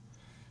drums?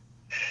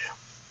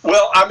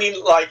 Well, I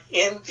mean, like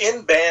in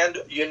band,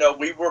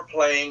 we were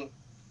playing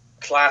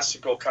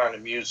classical kind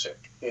of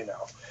music.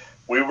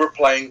 We were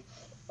playing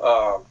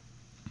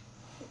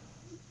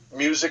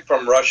music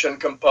from Russian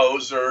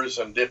composers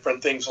and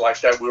different things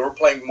like that. We were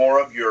playing more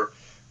of your,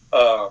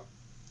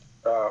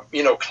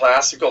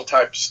 classical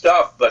type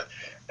stuff. But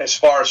as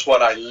far as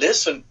what I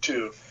listened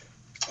to,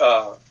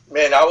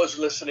 man, I was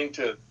listening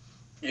to,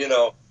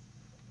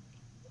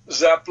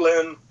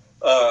 Zeppelin,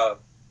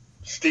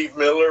 Steve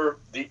Miller,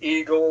 the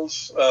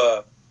Eagles,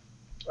 the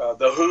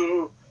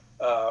Who.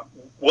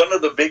 One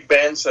of the big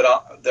bands that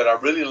I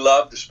really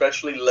loved,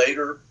 especially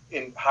later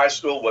in high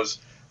school, was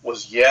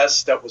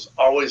Yes. That was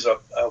always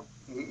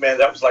man.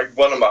 That was like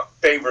one of my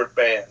favorite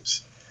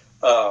bands.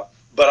 But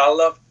I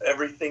loved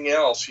everything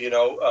else.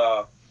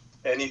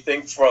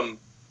 Anything from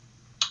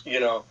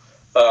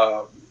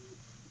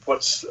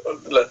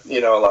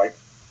like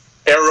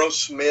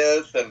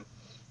Aerosmith and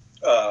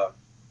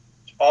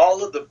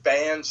all of the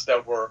bands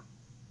that were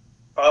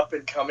up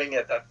and coming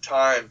at that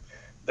time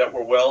that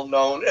were well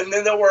known, and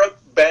then there were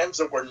bands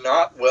that were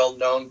not well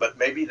known, but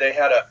maybe they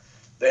had a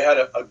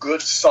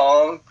good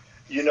song,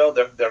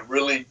 that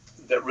really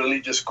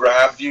just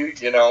grabbed you,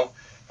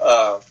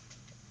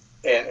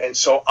 and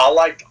so I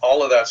liked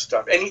all of that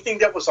stuff. Anything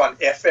that was on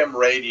FM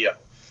radio,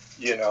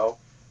 the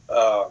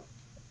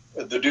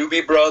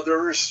Doobie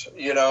Brothers,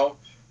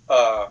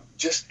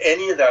 just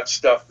any of that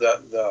stuff.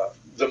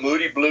 The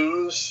Moody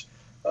Blues,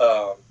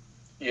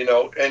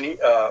 any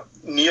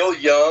Neil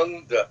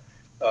Young, the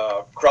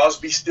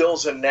Crosby,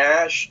 Stills and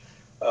Nash,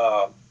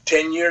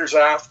 10 Years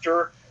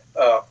After,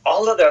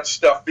 all of that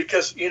stuff,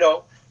 because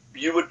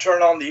you would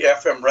turn on the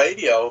FM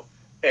radio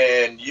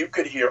and you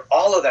could hear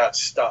all of that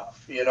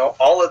stuff,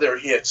 all of their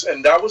hits.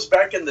 And that was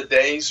back in the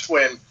days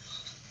when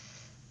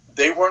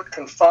they weren't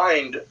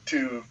confined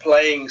to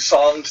playing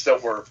songs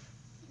that were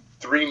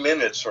 3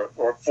 minutes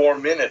or 4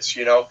 minutes.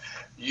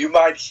 You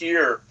might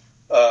hear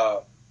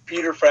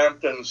Peter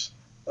Frampton's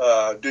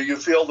Do You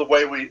Feel the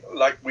Way We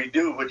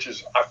Do, which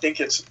is, I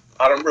think it's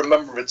I don't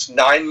remember if it's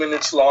 9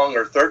 minutes long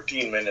or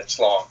 13 minutes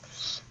long.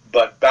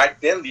 But back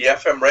then, the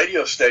FM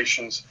radio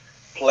stations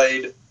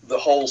played the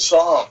whole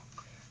song,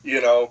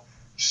 you know.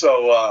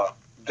 So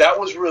that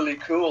was really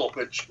cool,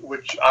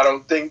 which I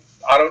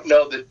don't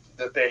know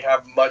that they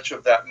have much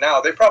of that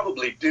now. They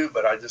probably do,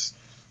 but I just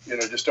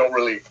don't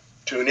really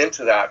tune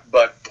into that.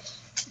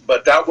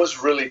 But that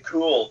was really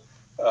cool.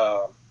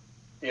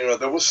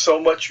 There was so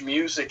much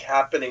music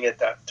happening at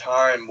that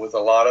time with a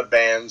lot of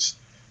bands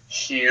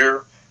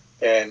here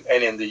and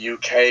in the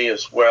UK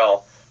as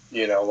well.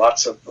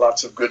 Lots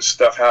of good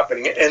stuff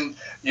happening, and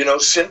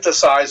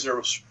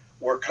synthesizers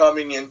were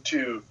coming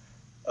into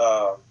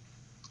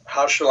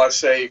how shall I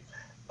say,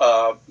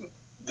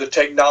 the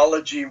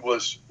technology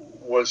was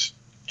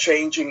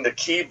changing the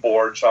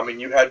keyboards. I mean,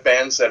 you had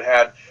bands that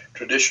had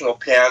traditional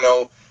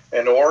piano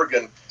and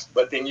organ,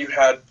 but then you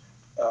had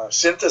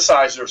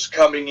synthesizers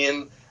coming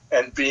in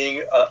and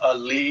being a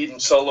lead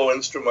and solo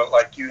instrument,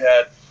 like you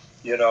had,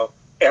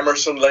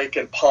 Emerson, Lake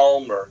and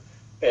Palmer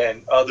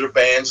and other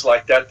bands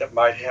like that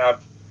might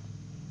have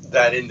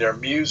that in their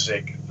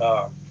music.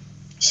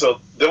 So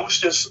there was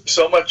just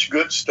so much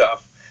good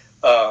stuff.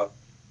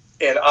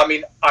 And I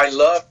mean, I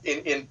love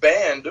in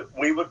band,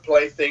 we would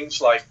play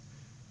things like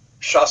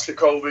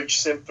Shostakovich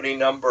Symphony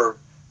Number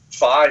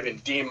 5 in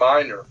D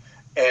minor,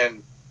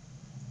 and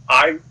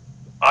I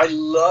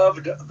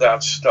loved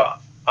that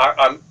stuff.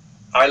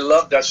 I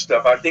love that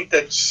stuff. I think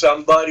that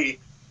somebody,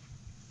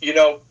 you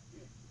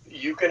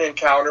can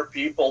encounter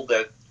people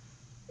that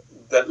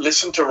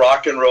listen to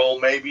rock and roll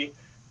maybe,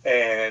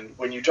 and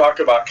when you talk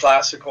about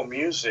classical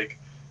music,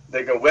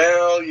 they go,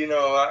 well,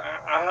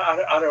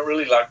 I don't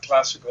really like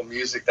classical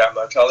music that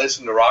much. I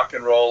listen to rock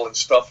and roll and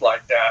stuff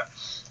like that.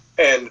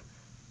 And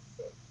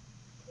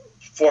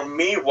for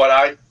me, what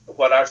I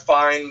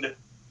find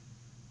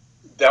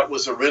that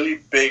was a really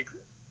big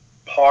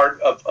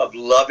part of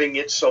loving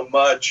it so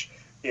much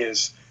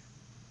is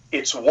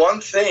it's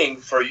one thing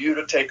for you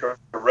to take a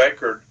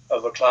record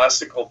of a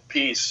classical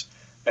piece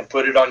and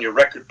put it on your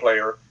record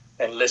player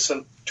and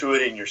listen to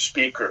it in your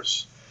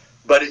speakers.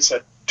 But it's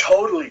a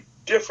totally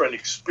different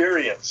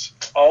experience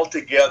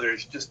altogether.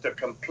 It's just a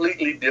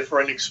completely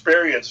different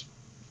experience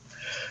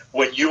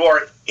when you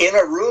are in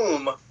a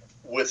room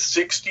with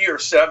 60 or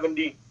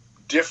 70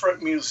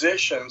 different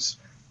musicians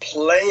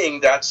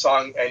playing that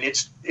song, and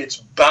it's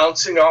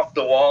bouncing off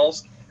the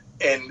walls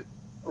and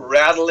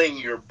rattling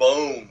your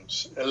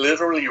bones,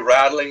 literally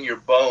rattling your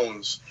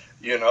bones.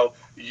 You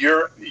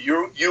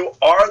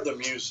are the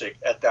music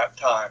at that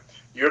time.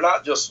 You're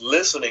not just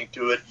listening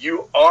to it,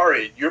 you are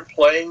it. You're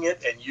playing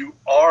it and you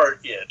are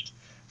it.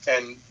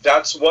 And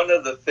that's one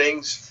of the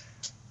things,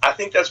 I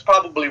think that's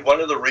probably one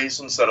of the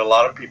reasons that a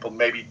lot of people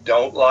maybe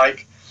don't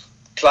like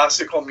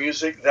classical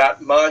music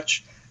that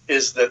much,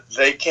 is that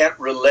they can't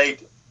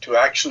relate to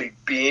actually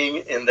being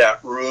in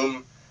that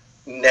room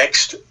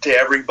next to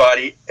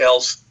everybody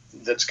else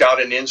that's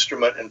got an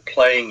instrument and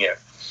playing it,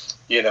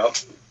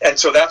 And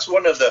so that's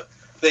one of the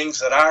things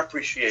that I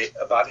appreciate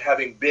about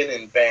having been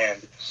in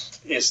band,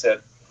 is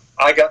that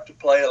I got to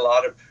play a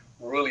lot of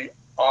really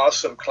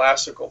awesome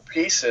classical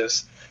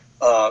pieces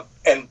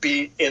and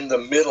be in the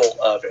middle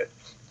of it,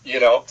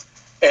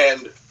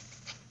 And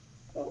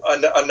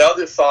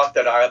another thought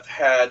that I've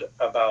had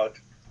about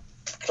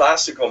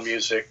classical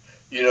music,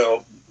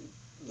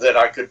 that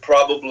I could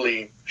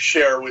probably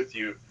share with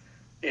you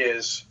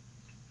is,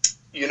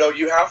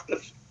 you have to,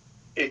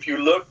 if you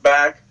look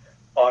back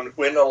on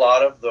when a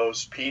lot of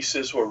those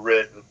pieces were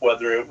written,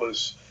 whether it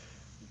was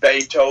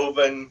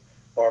Beethoven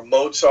or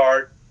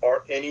Mozart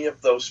or any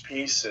of those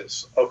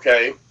pieces,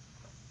 okay,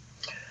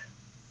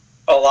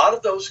 a lot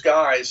of those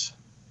guys,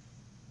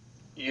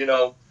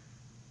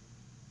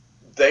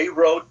 they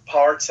wrote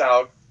parts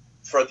out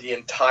for the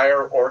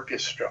entire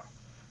orchestra,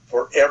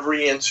 for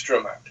every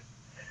instrument.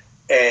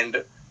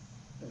 And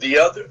the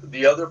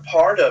other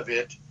part of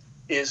it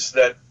is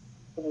that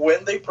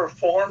when they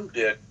performed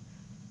it,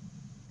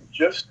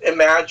 just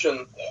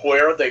imagine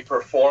where they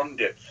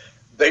performed it.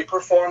 They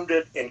performed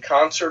it in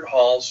concert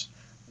halls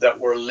that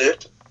were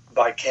lit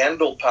by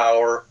candle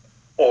power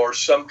or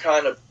some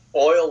kind of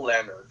oil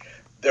lantern.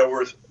 There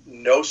were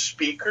no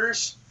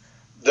speakers.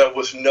 There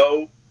was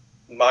no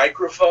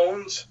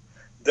microphones.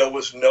 There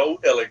was no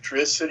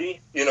electricity.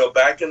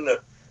 Back in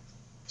the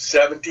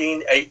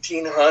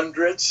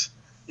 1800s,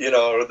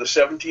 or the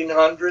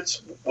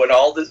 1700s, when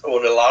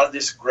a lot of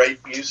this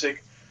great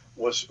music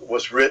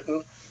was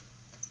written,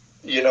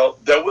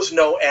 there was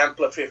no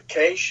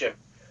amplification.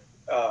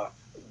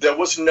 There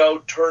was no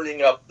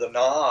turning up the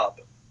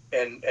knob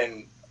and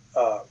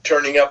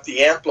turning up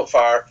the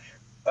amplifier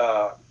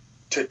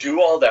to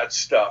do all that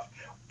stuff.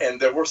 And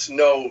there was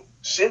no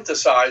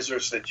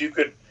synthesizers that you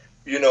could,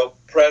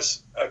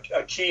 press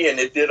a key and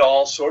it did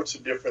all sorts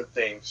of different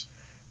things.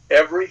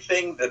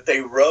 Everything that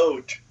they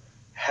wrote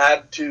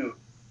had to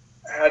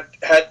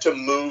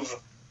move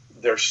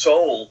their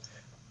soul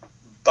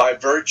by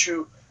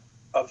virtue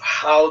of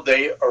how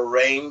they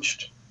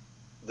arranged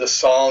the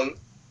song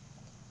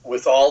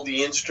with all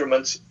the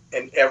instruments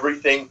and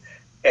everything.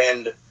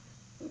 And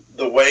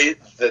the way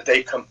that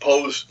they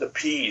composed the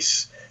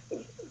piece,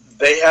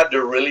 they had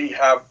to really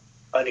have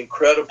an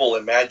incredible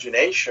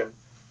imagination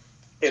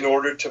in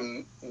order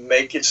to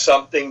make it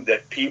something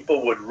that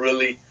people would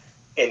really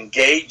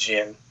engage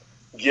in,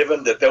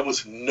 given that there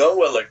was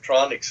no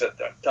electronics at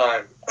that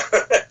time.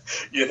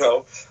 you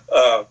know,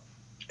 uh,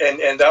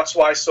 and that's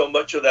why so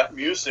much of that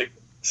music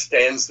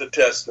stands the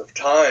test of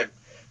time,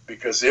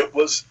 because it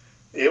was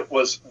it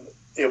was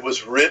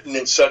written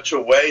in such a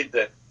way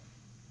that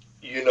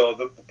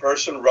the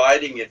person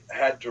writing it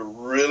had to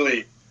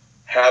really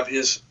have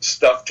his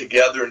stuff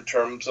together in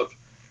terms of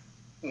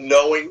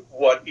knowing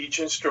what each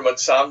instrument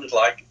sounded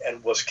like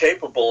and was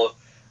capable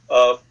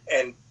of,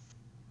 and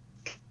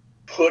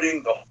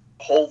putting the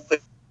whole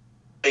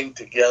thing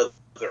together.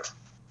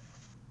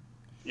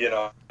 You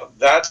know,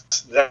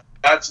 that's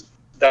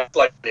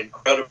like an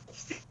incredible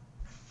feat.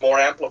 More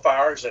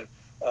amplifiers and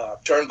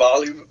turn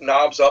volume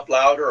knobs up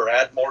louder, or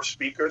add more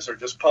speakers, or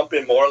just pump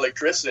in more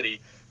electricity.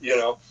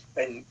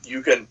 And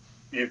you can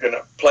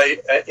play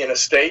in a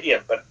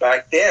stadium. But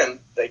back then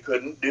they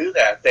couldn't do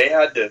that. They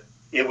had to.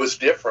 It was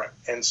different,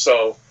 and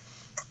so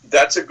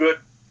that's a good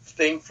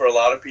thing for a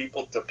lot of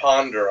people to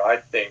ponder, I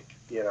think.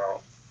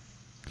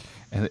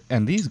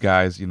 And these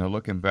guys,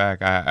 looking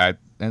back, I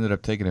ended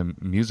up taking a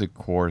music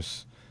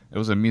course. It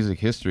was a music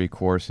history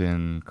course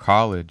in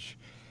college,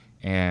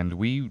 and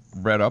we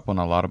read up on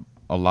a lot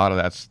of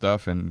that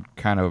stuff and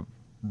kind of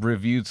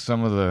reviewed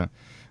some of the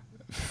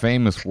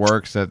famous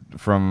works that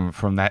from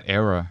that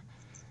era.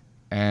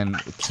 And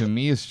to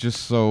me, it's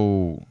just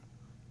so.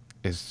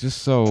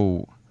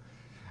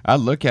 I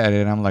look at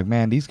it and I'm like,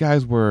 man, these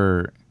guys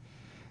were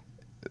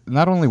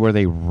not only were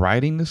they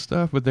writing this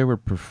stuff, but they were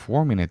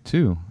performing it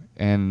too.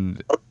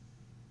 And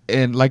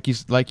like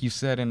you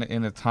said,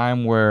 in a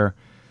time where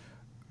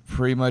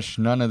pretty much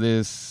none of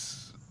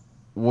this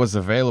was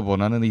available,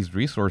 none of these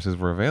resources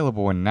were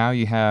available, and now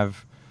you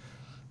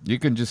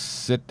can just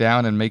sit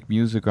down and make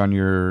music on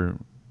your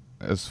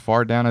as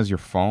far down as your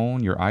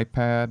phone, your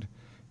iPad,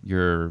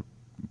 your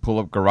pull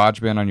up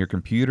GarageBand on your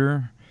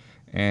computer,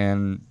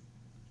 and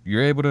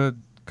you're able to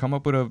come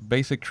up with a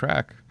basic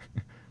track.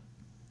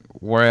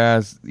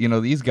 Whereas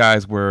these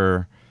guys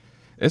were,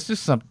 it's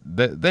just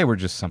they were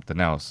just something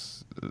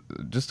else,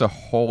 just a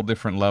whole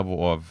different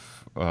level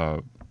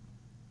of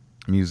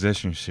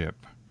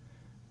musicianship.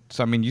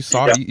 So I mean,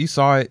 Yeah. you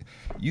saw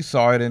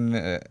it in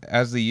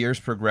as the years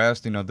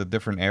progressed. The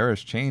different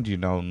eras changed.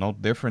 No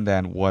different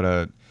than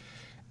what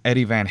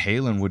Eddie Van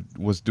Halen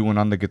was doing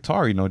on the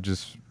guitar.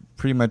 Just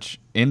pretty much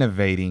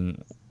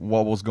innovating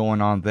what was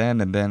going on then,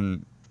 and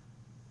then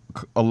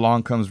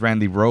along comes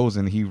Randy Rose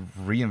and he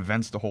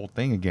reinvents the whole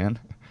thing again.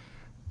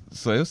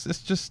 So it's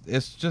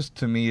just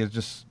to me, it's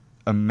just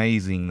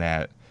amazing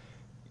that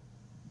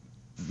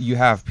you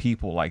have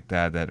people like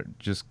that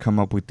just come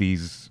up with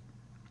these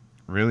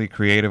really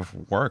creative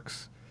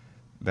works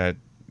that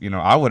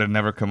I would have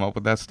never come up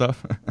with that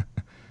stuff.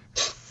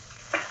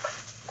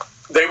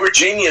 They were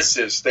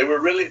geniuses. They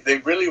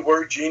really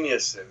were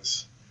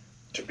geniuses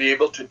to be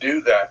able to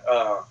do that.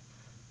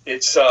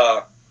 It's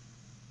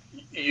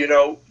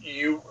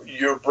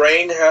your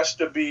brain has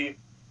to be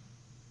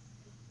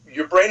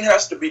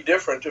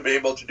different to be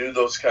able to do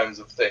those kinds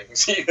of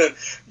things.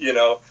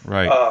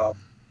 Right.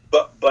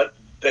 But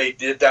they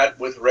did that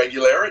with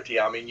regularity.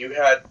 I mean, you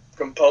had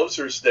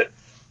composers that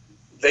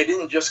they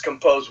didn't just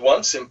compose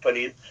one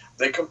symphony;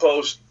 they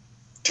composed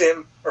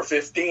 10 or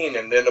 15,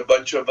 and then a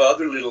bunch of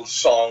other little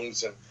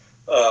songs, and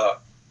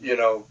you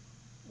know,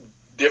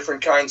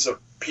 different kinds of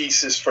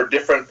pieces for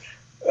different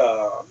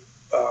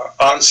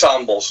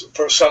ensembles.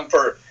 For some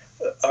for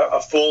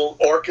a full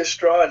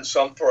orchestra, and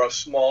some for a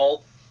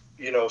small,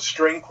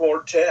 string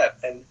quartet,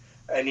 and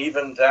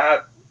even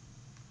that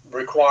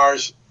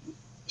requires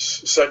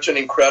such an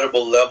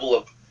incredible level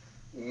of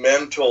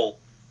mental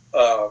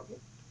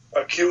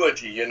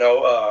acuity,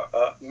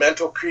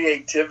 mental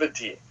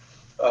creativity.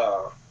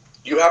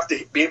 You have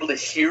to be able to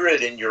hear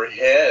it in your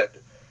head,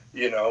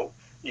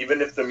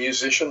 even if the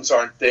musicians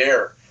aren't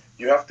there.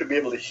 You have to be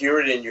able to hear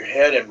it in your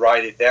head and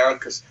write it down,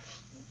 because,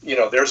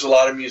 there's a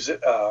lot of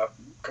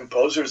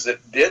composers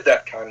that did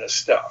that kind of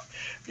stuff.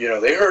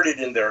 They heard it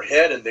in their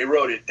head and they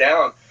wrote it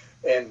down,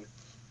 and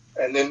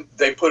then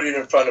they put it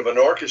in front of an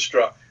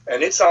orchestra,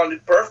 and it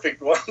sounded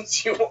perfect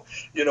once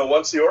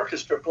once the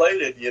orchestra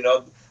played it.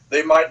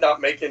 They might not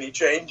make any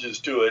changes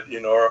to it,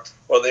 or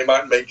they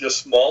might make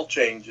just small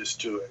changes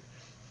to it,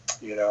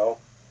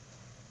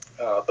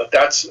 but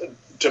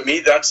to me,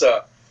 that's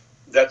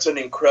an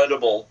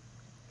incredible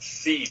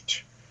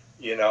feat,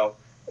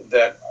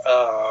 that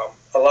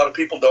a lot of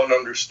people don't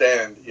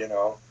understand,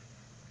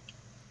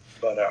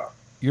 but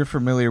You're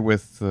familiar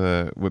with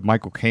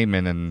Michael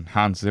Kamen and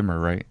Hans Zimmer,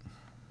 right?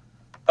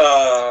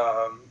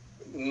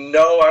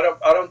 no, I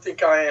don't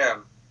think I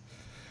am.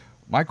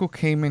 Michael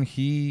Kamen,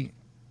 he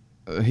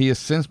has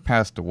since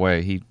passed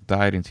away. He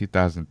died in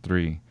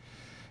 2003.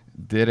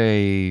 Did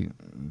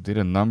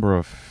a number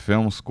of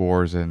film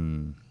scores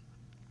and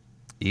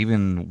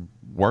even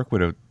worked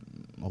with a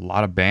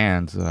lot of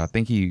bands. I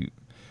think he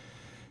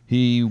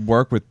He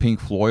worked with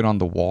Pink Floyd on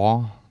The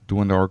Wall,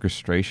 doing the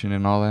orchestration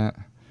and all that.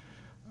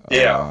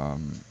 Yeah.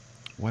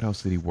 What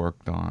else did he work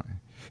on?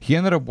 He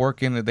ended up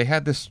working. They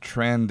had this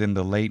trend in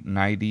the late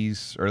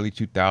 '90s, early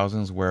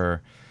 2000s,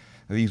 where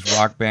these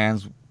rock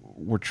bands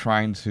were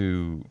trying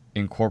to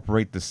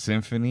incorporate the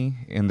symphony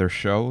in their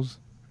shows.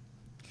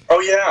 Oh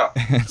yeah.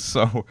 And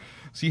so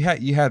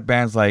you had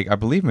bands like, I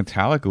believe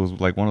Metallica was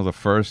like one of the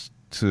first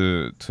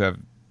to have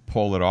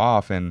pulled it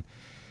off. And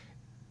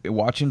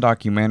watching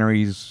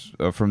documentaries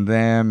from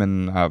them,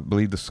 and I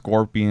believe the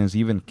Scorpions,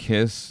 even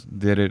Kiss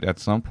did it at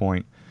some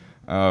point.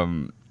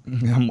 I'm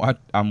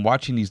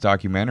watching these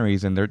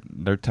documentaries, and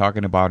they're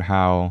talking about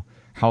how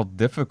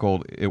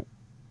difficult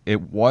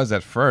it was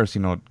at first.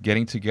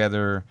 Getting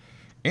together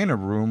in a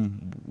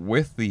room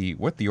with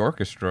the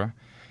orchestra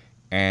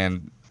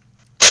and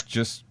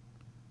just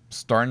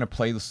starting to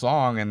play the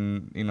song,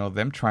 and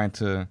them trying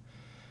to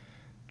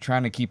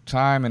keep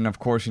time. And of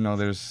course,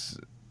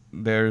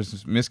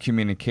 there's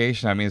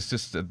miscommunication. I mean, it's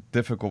just a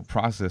difficult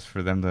process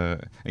for them to.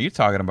 And you're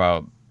talking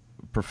about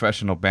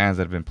professional bands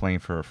that have been playing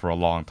for a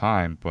long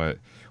time, but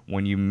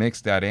when you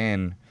mix that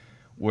in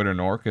with an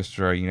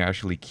orchestra,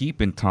 actually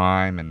keeping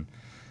time and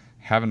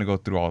having to go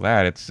through all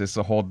that, it's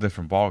a whole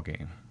different ball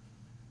game.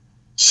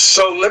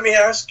 So let me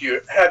ask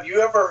you: have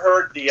you ever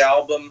heard the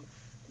album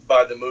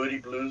by the Moody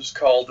Blues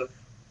called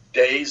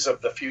 "Days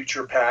of the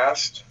Future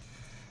Past"?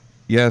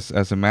 Yes,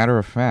 as a matter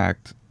of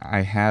fact,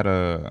 I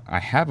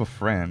have a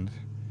friend.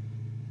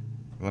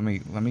 Let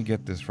me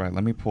get this right.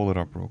 Let me pull it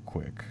up real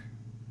quick.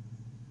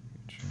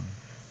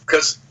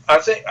 Because I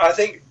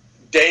think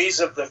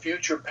Days of the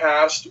Future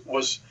Past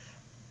was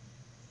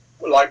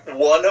like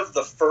one of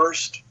the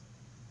first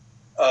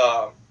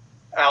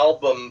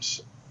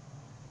albums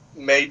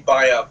made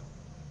by a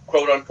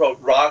quote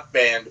unquote rock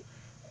band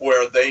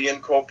where they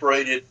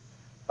incorporated.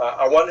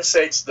 I want to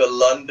say it's the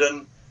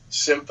London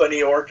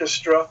Symphony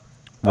Orchestra.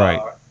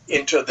 Right.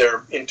 Into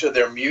their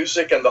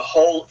music, and the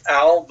whole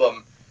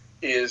album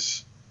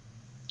is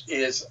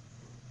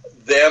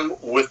them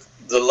with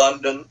the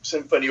London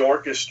Symphony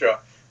Orchestra,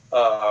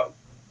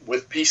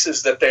 with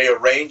pieces that they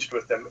arranged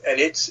with them, and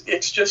it's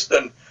just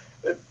to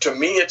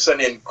me it's an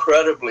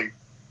incredibly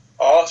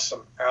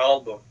awesome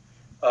album.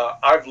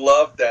 I've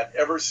loved that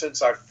ever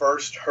since I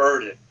first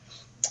heard it,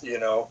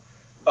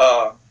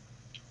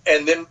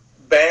 and then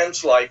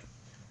bands like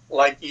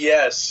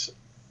Yes,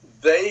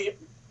 they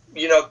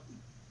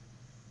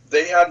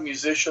they had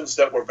musicians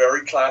that were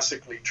very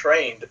classically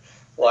trained,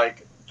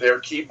 like their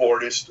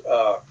keyboardist,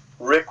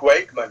 Rick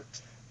Wakeman.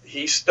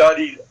 He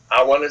studied,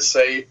 I want to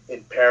say,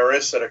 in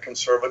Paris at a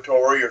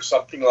conservatory or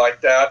something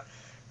like that.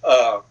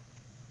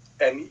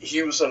 And he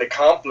is an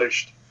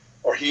accomplished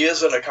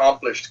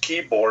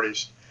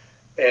keyboardist.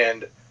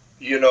 And,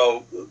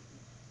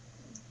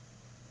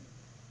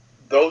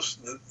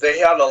 they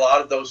had a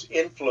lot of those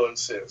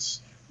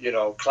influences,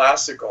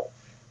 classical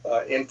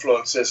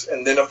influences.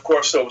 And then, of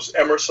course, there was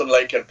Emerson,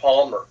 Lake and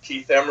Palmer,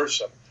 Keith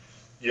Emerson,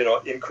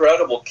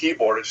 incredible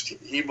keyboardist.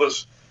 He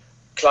was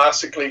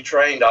classically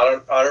trained. I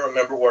don't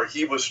remember where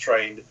he was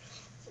trained,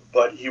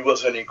 but he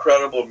was an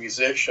incredible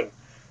musician.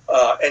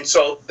 And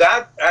so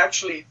that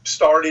actually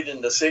started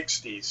in the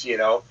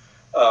 60s,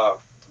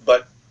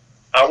 but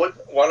I would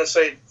want to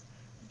say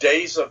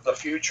Days of the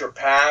Future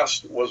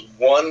Past was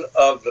one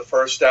of the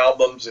first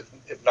albums,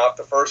 if not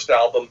the first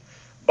album,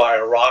 by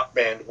a rock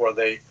band where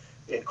they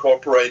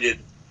incorporated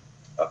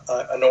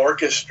an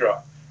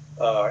orchestra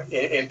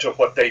into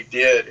what they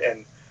did.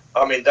 And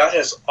I mean, that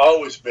has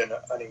always been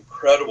an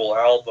incredible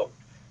album.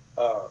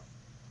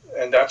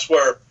 And that's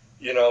where,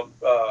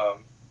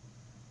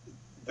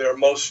 their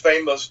most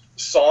famous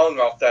song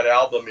off that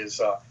album is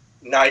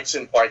Nights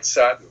in White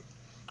Satin.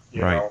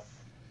 Right.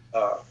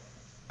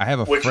 I have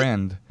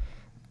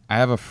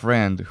a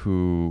friend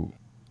who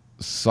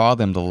saw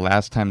them the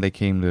last time they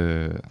came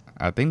to,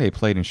 I think they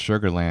played in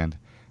Sugarland,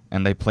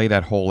 and they played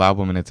that whole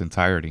album in its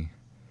entirety.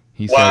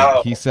 He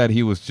said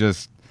he was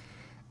just,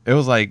 it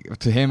was like,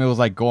 to him it was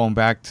like going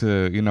back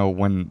to,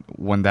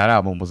 when that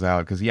album was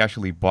out, because he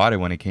actually bought it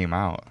when it came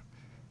out.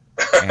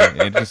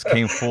 And it just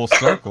came full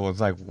circle. It's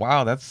like,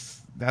 wow,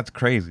 that's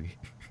crazy.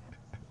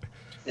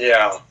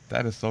 Yeah.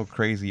 That is so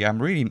crazy.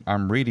 I'm reading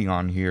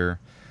on here.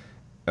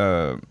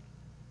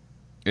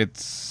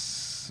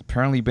 It's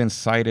apparently been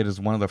cited as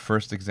one of the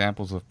first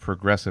examples of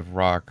progressive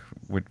rock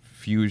with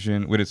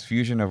its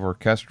fusion of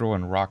orchestral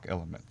and rock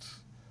elements.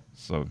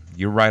 So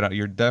you're right.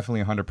 You're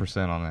definitely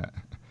 100% on that.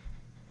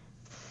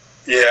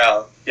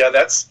 Yeah.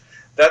 That's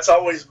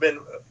always been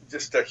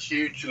just a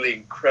hugely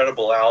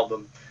incredible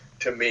album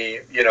to me.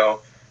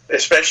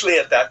 Especially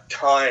at that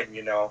time.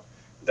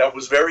 That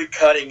was very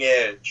cutting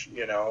edge.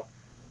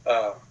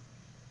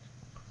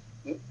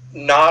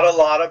 Not a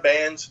lot of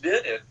bands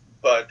did it,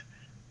 but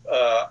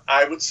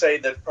I would say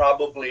that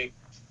probably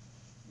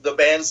the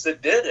bands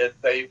that did it,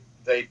 they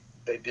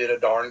did a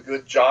darn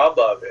good job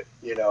of it.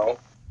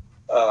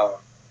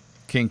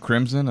 King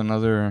Crimson,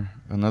 another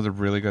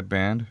really good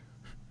band.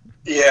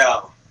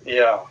 Yeah.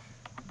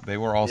 They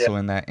were also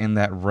in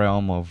that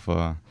realm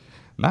of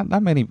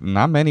not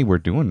many were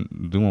doing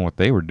what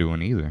they were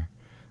doing either.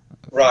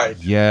 Right, right.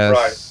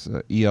 Yes,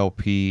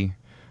 ELP.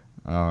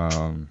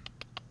 Um,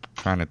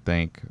 Trying to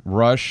think.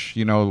 Rush,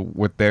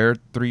 with their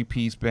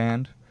three-piece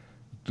band,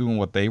 doing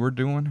what they were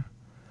doing,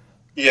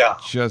 Yeah,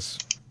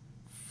 just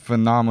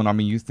phenomenal. I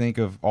mean, you think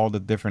of all the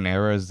different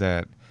eras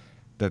that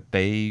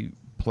they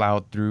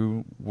plowed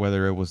through,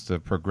 whether it was the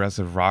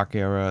progressive rock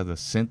era, the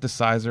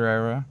synthesizer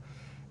era,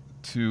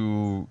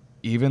 to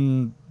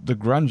even the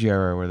grunge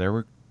era, where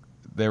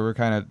they were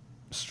kind of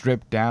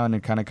stripped down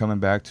and kind of coming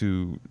back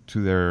to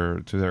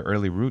their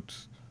early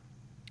roots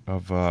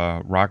of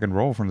rock and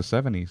roll from the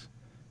 70s.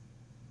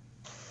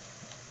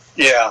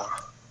 yeah.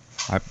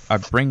 I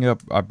bring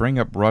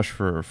up Rush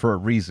for a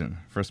reason,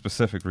 for a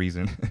specific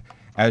reason.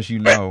 As you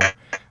know,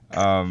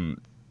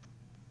 um,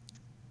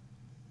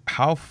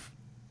 how f-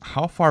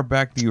 how far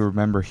back do you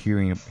remember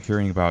hearing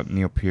about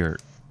Neil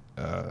Peart?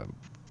 Uh,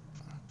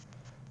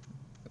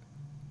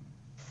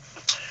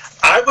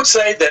 I would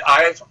say that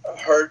I've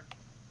heard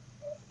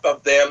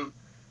of them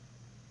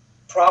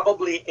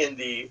probably in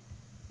the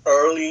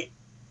early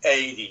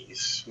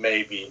 80s,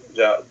 maybe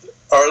the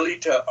early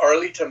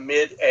to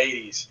mid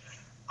 80s.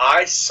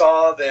 I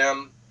saw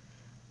them.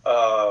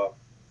 Uh,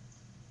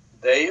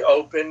 they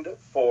opened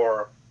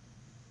for.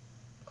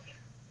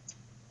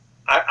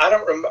 I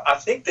don't remember. I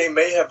think they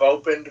may have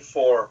opened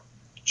for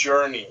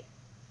Journey,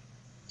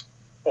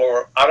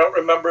 or I don't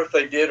remember if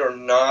they did or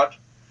not.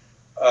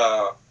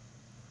 Uh,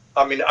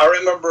 I mean, I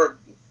remember.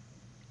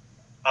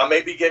 I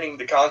may be getting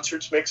the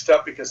concerts mixed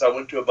up because I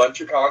went to a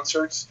bunch of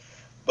concerts,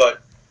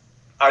 but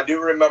I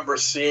do remember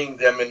seeing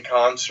them in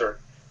concert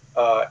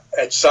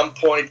at some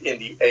point in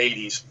the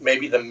 80s,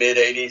 maybe the mid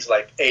 80s,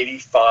 like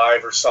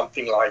 85 or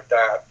something like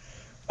that.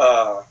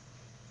 Uh,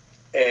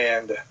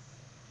 and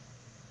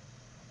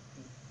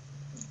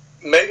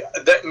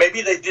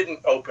maybe they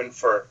didn't open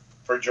for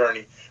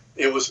Journey.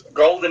 It was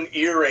Golden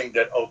Earring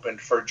that opened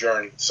for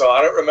Journey. So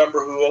I don't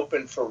remember who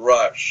opened for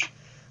Rush,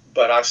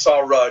 but I saw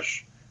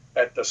Rush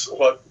at the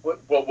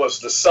what was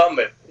the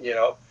Summit,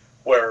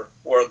 where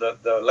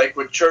the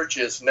Lakewood Church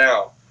is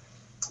now.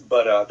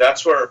 But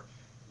that's where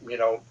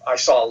I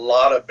saw a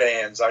lot of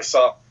bands. I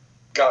saw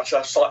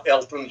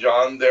Elton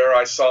John there.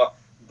 I saw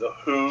the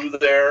Who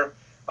there.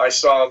 I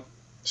saw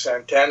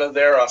Santana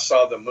there. I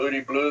saw the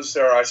Moody Blues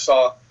there. I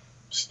saw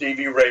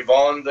Stevie Ray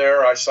Vaughan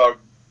there. I saw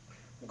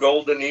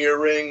Golden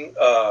Earring,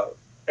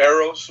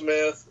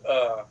 Aerosmith,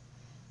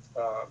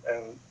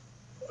 and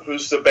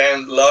who's the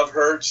band? Love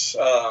Hurts.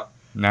 Uh,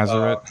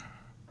 Nazareth.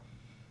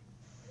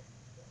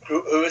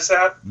 who is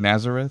that?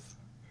 Nazareth.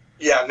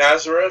 Yeah,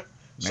 Nazareth.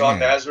 Saw Man,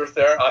 Nazareth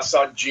there. I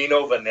saw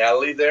Gino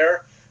Vanelli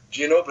there.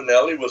 Gino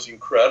Vanelli was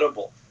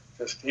incredible.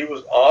 He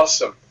was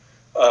awesome.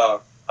 Uh,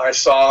 I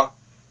saw,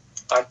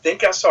 I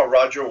think I saw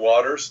Roger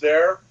Waters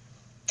there.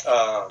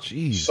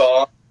 jeez.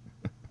 Saw,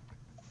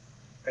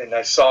 and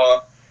I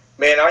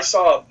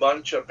saw a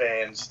bunch of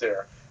bands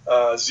there.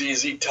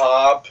 ZZ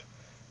Top.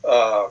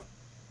 Uh,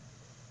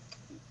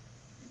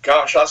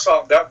 Gosh, I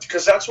saw that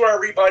because that's where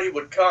everybody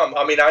would come.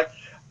 I mean,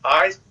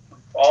 I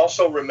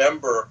also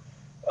remember.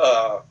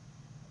 Uh,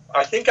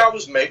 I think I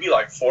was maybe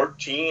like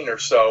 14 or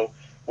so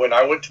when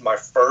I went to my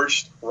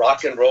first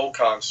rock and roll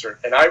concert,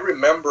 and I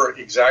remember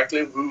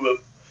exactly who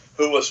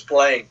was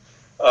playing.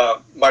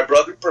 My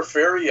brother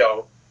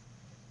Porfirio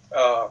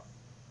uh,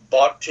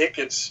 bought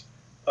tickets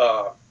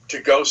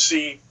to go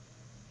see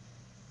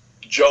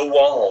Joe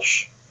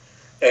Walsh,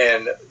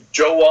 and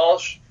Joe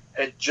Walsh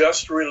had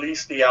just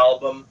released the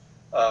album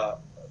uh,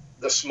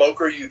 "The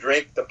Smoker You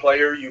Drink, the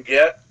Player You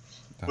Get,"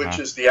 which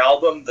Uh-huh. is the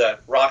album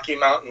that Rocky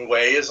Mountain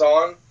Way is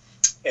on.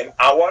 And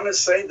I want to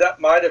say that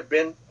might have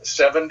been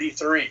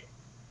 73.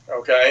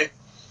 Okay.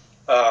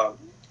 Uh,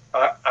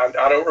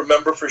 I don't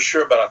remember for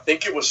sure, but I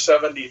think it was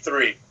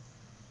 73.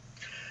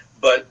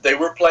 But they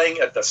were playing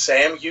at the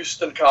Sam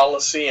Houston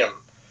Coliseum,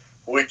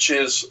 which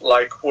is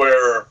like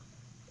where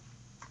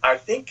I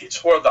think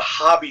it's where the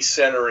Hobby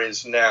Center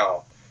is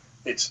now.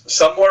 It's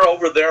somewhere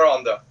over there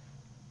on the,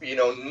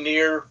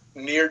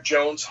 near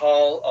Jones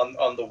Hall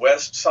on the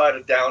west side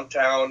of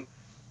downtown,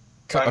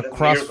 kind of near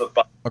Across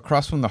the.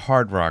 across from the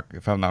Hard Rock,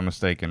 if I'm not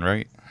mistaken,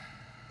 right?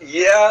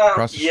 Yeah,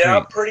 Across the yeah,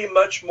 street. pretty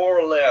much more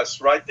or less,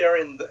 right there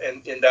in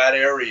that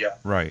area.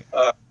 Right.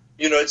 Uh,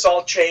 it's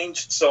all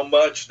changed so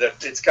much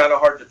that it's kind of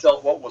hard to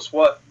tell what was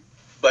what.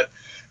 But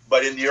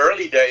but in the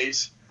early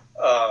days,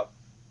 uh,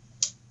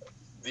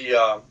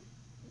 the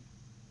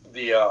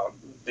the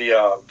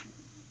the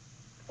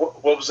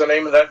what was the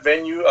name of that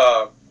venue?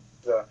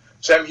 The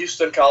Sam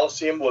Houston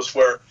Coliseum was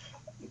where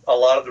a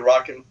lot of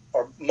the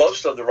or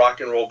most of the rock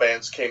and roll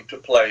bands came to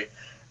play.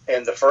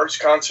 And the first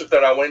concert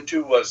that I went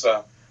to was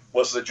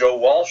the Joe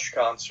Walsh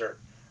concert.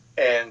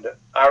 And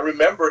I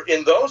remember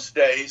in those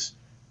days,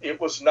 it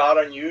was not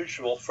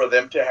unusual for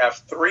them to have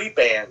three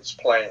bands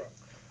playing.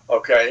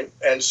 Okay.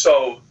 And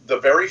so the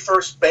very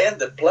first band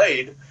that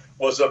played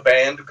was a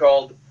band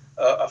called,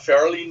 a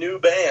fairly new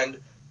band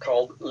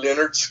called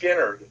Leonard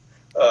Skinner.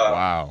 Uh,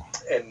 Wow.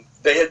 and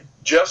they had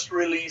just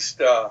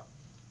released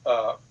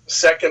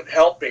Second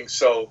Helping.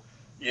 So,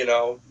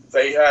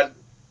 they had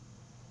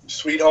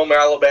Sweet Home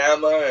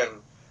Alabama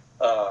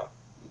and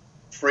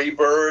Free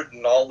Bird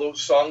and all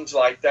those songs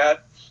like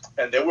that.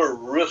 And they were a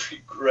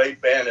really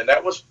great band. And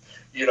that was,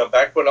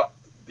 back when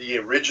the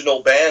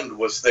original band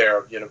was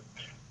there,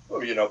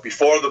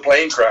 before the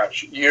plane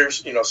crash,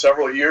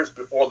 several years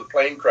before the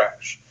plane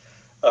crash.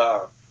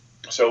 So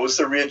it was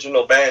the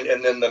original band.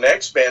 And then the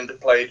next band that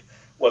played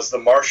was the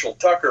Marshall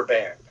Tucker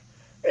Band.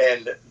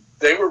 And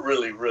they were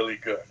really, really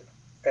good.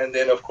 And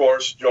then, of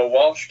course, Joe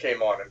Walsh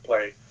came on and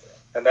played.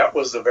 And that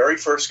was the very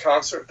first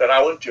concert that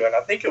I went to. And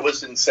I think it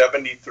was in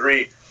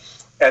 73.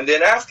 And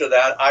then after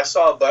that, I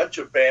saw a bunch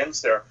of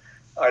bands there.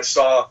 I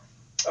saw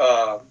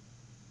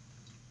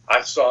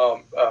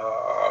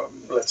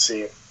let's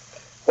see,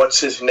 what's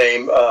his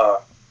name?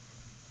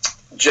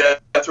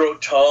 Jethro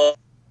Tull.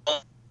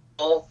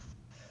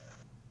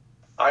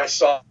 I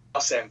saw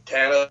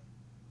Santana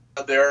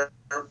there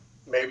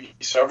maybe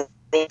several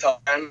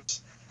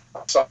times.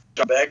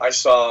 I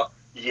saw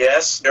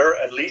Yes there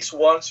at least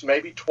once,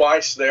 maybe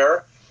twice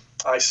there.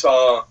 I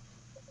saw,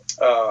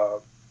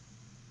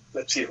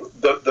 let's see,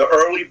 the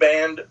early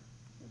band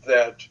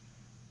that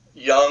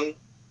young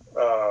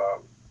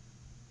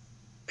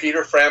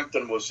Peter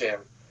Frampton was in.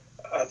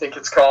 I think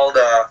it's called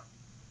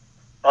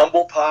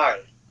Humble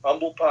Pie.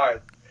 Humble Pie.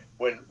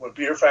 When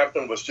Peter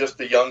Frampton was just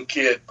a young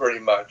kid, pretty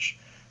much.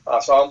 I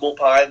saw Humble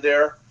Pie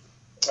there.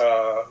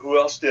 Who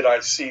else did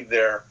I see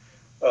there?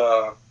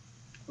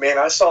 Man,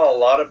 I saw a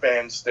lot of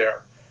bands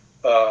there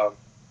that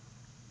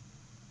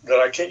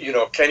I can't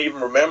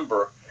even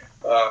remember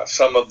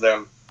some of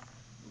them.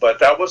 But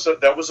that was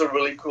a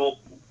really cool.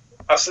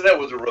 I said that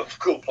was a really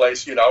cool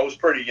place. I was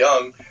pretty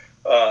young,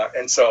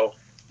 and so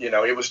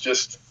it was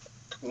just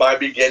my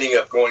beginning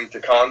of going to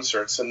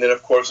concerts. And then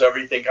of course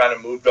everything kind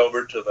of moved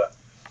over to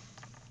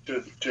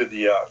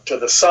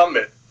the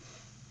Summit,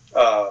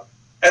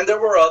 and there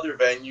were other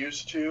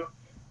venues too.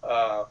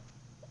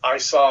 I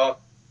saw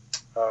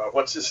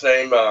what's his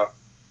name?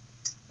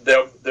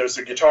 There's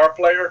a guitar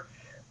player,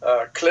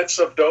 Cliffs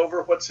of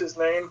Dover. What's his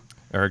name?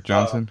 Eric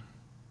Johnson.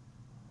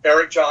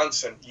 Eric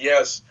Johnson.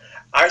 Yes,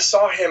 I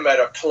saw him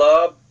at a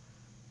club.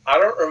 I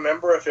don't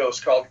remember if it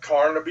was called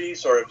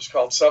Carnaby's or it was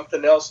called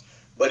something else,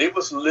 but it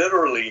was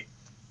literally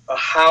a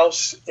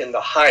house in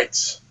the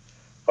Heights.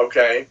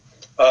 Okay,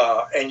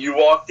 and you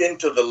walked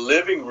into the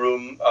living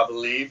room, I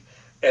believe,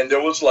 and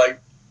there was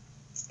like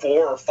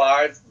 4 or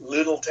 5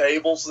 little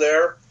tables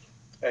there,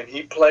 and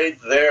he played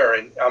there.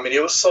 And I mean,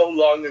 it was so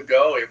long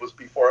ago. It was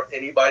before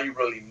anybody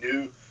really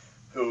knew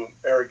who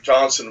Eric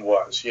Johnson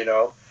was.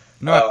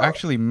 No, I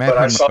actually met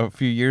him a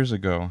few years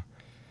ago.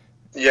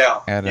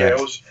 Yeah, it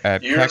was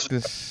at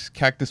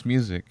Cactus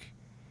Music,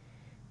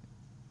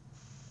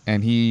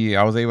 and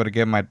I was able to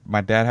get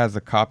my dad has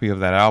a copy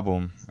of that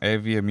album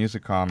via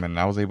Musicom, and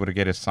I was able to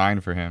get it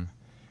signed for him,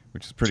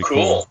 which is pretty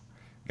cool.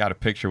 Got a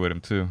picture with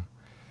him too.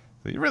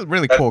 So he's a really,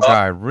 really cool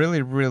guy.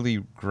 Really,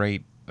 really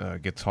great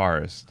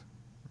guitarist.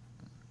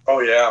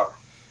 Oh yeah.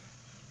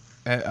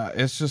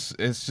 It's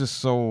just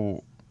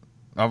so.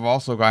 I've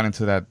also got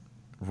into that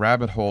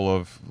rabbit hole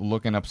of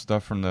looking up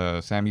stuff from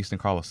the Sam Houston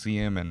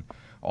Coliseum and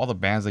all the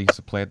bands that used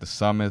to play at the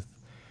Summit.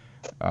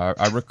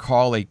 I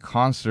recall a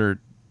concert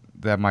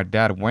that my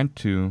dad went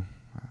to.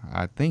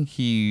 I think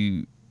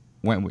he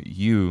went with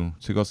you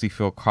to go see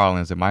Phil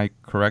Collins. Am I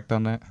correct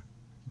on that?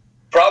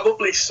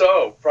 Probably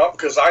so.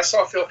 Because I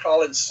saw Phil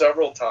Collins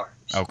several times.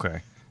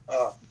 Okay.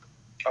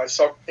 I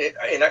saw.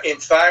 In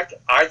fact,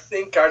 I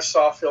think I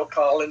saw Phil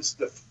Collins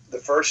the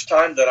first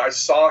time that I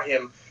saw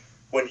him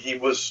when he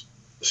was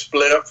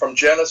split up from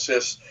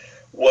Genesis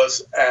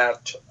was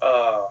at.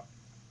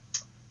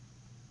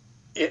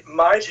 It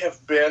might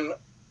have been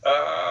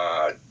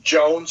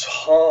Jones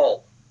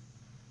Hall.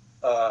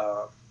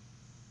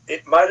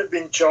 It might have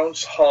been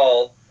Jones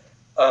Hall,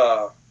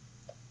 or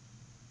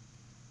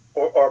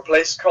a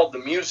place called the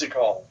Music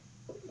Hall.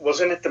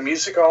 Wasn't it the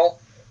Music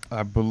Hall?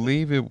 I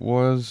believe it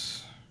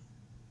was.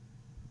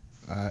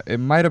 It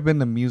might have been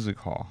the Music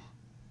Hall.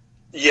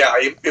 Yeah,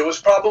 it was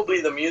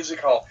probably the Music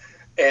Hall,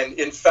 and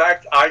in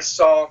fact, I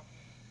saw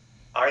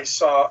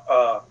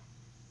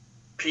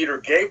Peter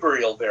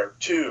Gabriel there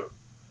too.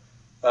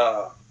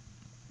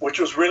 Which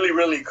was really,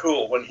 really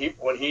cool when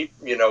he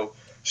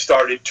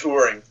started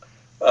touring,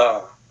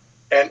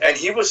 and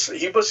he was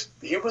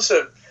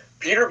a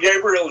Peter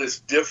Gabriel is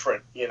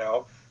different,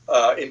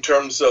 in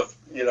terms of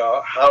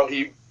how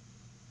he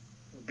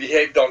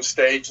behaved on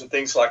stage and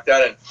things like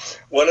that. And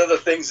one of the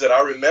things that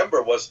I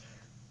remember was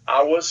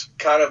I was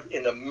kind of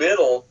in the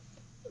middle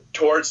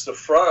towards the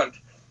front,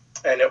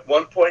 and at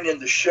one point in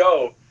the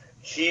show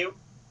he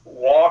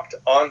walked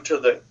onto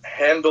the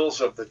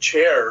handles of the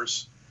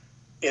chairs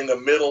in the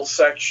middle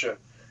section,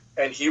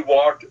 and he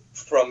walked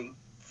from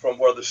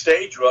where the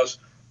stage was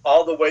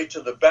all the way to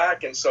the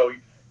back, and so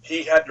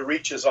he had to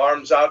reach his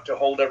arms out to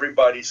hold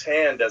everybody's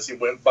hand as he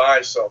went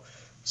by. So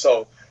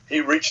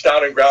he reached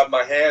out and grabbed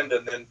my hand,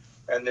 and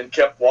then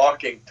kept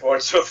walking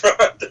towards the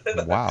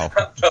front. Wow.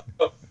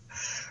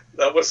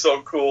 That was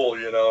so cool,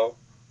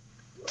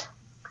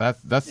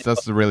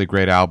 That's a really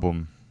great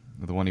album,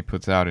 the one he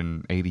puts out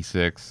in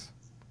 '86.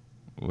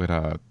 with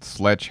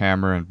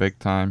Sledgehammer and Big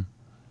Time.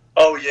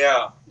 Oh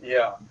yeah,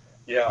 yeah,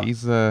 yeah.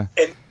 He's And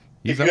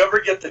he's if up. you ever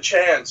get the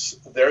chance,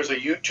 there's a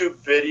YouTube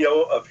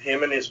video of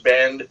him and his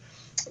band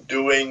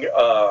doing.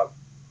 Uh,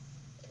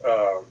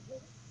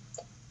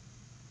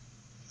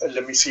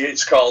 Let me see.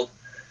 It's called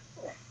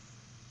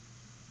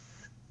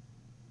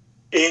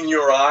 "In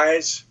Your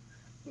Eyes."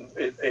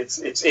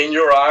 It's "In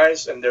Your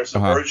Eyes," and there's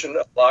Uh-huh.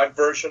 a live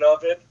version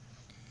of it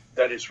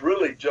that is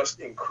really just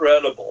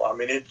incredible. I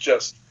mean, it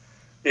just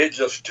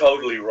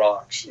totally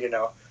rocks.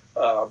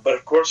 But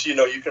of course,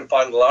 you can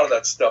find a lot of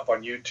that stuff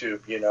on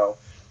YouTube.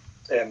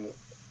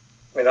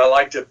 And I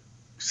like to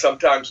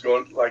sometimes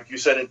go, like you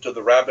said, into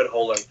the rabbit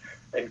hole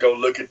and go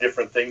look at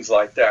different things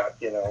like that.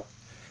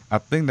 I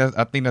think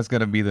that's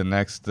gonna be the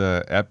next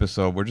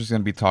episode. We're just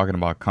gonna be talking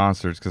about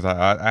concerts because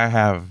I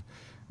have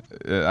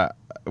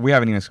we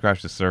haven't even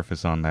scratched the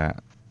surface on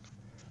that.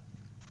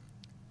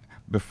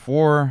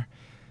 Before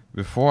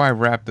before I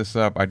wrap this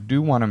up, I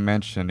do want to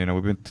mention,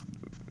 we've been,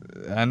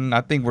 and I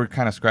think we're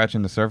kind of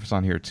scratching the surface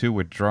on here too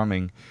with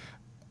drumming.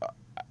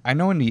 I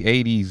know in the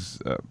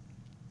 '80s,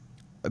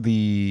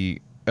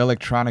 the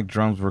electronic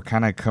drums were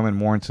kind of coming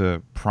more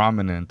into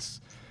prominence.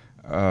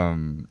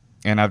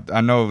 And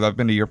I know I've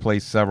been to your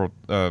place several,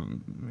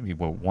 maybe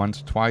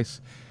once, twice,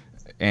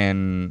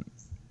 and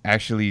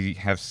actually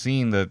have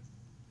seen the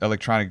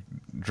electronic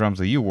drums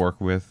that you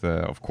work with.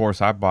 Of course,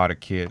 I bought a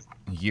kit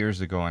years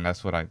ago, and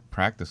that's what I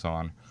practice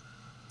on.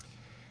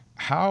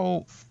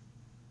 How?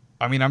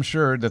 I mean, I'm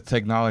sure the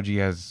technology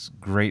has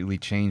greatly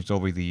changed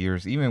over the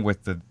years, even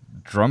with the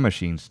drum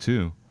machines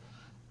too.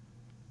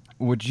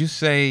 Would you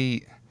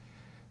say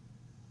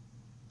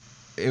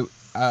it?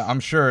 I'm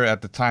sure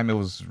at the time it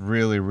was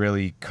really,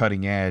 really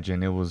cutting edge,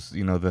 and it was,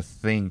 the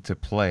thing to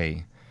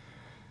play.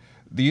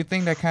 Do you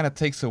think that kind of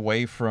takes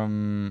away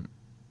from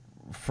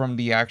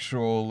the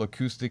actual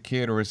acoustic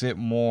kit, or is it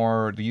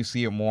more? Do you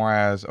see it more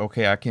as,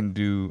 okay, I can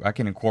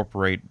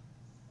incorporate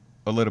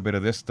a little bit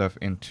of this stuff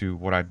into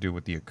what I do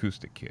with the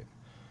acoustic kit?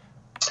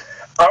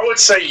 I would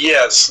say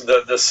yes.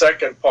 The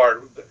second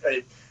part,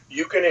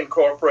 you can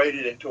incorporate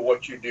it into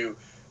what you do.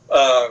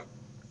 Uh,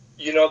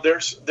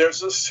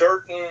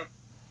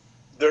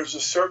 there's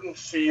a certain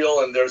feel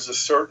and there's a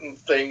certain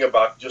thing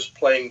about just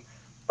playing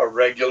a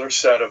regular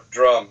set of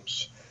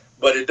drums,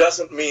 but it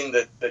doesn't mean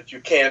that you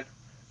can't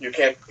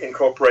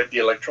incorporate the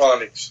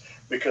electronics,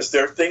 because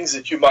there are things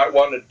that you might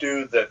want to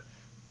do that,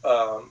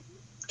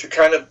 to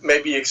kind of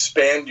maybe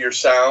expand your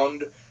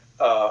sound,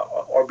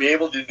 or be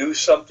able to do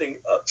something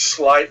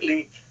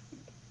slightly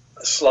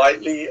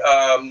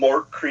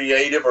more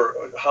creative,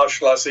 or how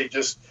shall I say,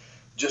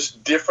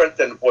 just different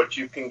than what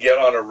you can get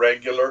on a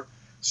regular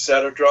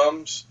set of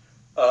drums.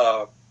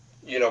 Uh,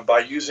 by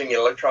using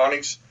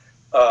electronics.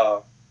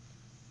 Uh,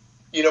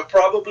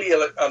 probably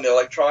an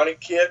electronic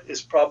kit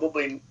is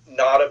probably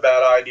not a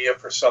bad idea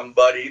for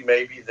somebody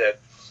maybe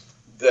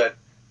that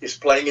is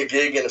playing a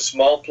gig in a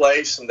small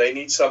place and they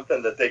need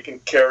something that they can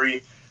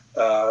carry,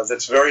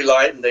 that's very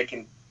light and they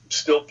can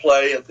still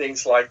play and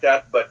things like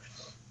that. But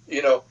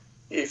you know,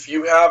 if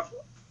you have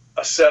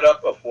a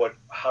setup of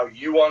how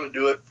you want to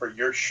do it for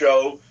your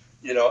show,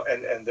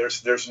 and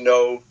there's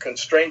no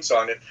constraints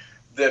on it,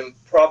 then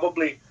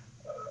probably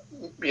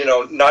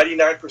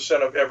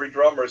 99% of every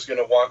drummer is going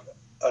to want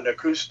an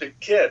acoustic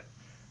kit,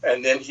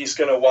 and then he's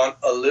going to want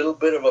a little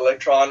bit of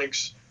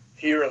electronics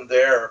here and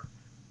there,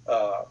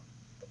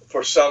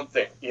 for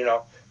something.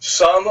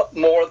 Some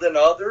more than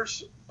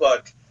others,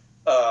 but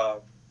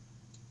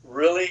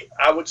really,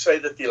 I would say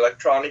that the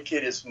electronic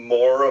kit is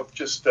more of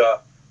just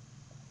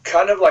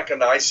kind of like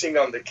an icing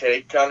on the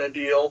cake kind of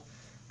deal,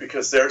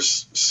 because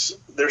there's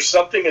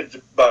something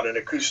about an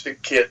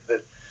acoustic kit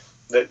that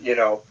you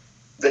know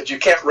that you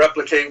can't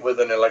replicate with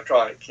an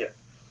electronic kit,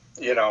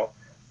 you know,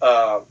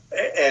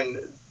 and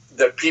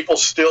that people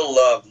still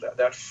love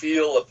that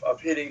feel of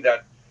hitting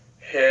that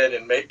head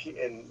and making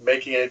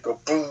it go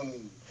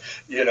boom,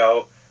 you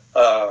know.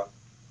 Uh,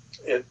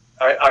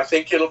 I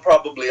think it'll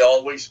probably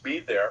always be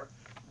there,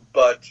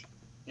 but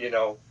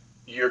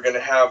you're going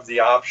to have the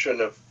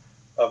option of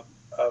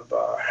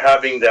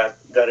having that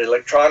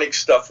electronic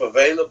stuff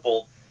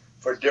available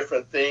for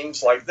different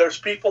things. Like there's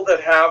people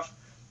that have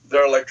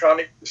their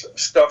electronic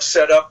stuff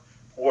set up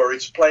where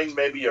it's playing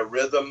maybe a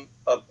rhythm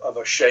of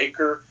a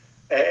shaker,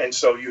 and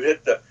so you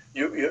hit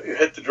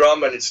the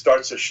drum and it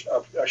starts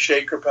a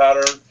shaker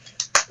pattern,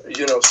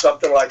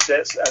 something like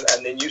this,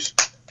 and then you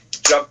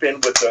jump in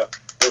with the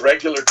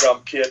regular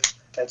drum kit,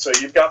 and so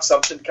you've got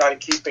something kind of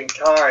keeping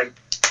time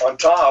on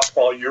top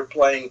while you're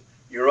playing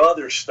your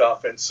other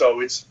stuff, and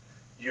so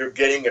you're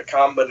getting a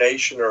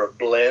combination or a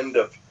blend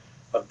of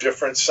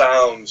different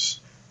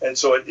sounds, and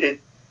so it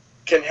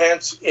can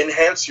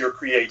enhance your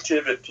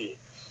creativity.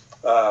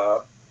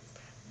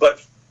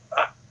 But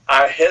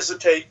I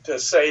hesitate to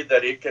say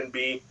that it can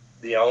be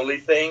the only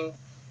thing,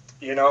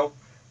 you know,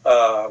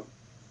 uh,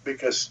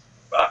 because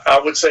I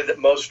would say that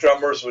most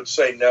drummers would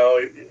say no,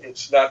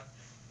 it's not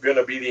going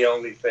to be the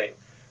only thing,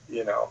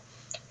 you know.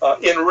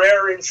 In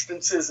rare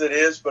instances, it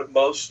is, but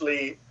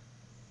mostly,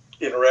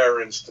 in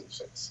rare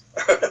instances.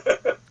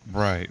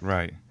 Right,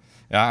 right.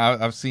 Yeah,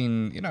 I've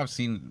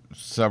seen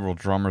several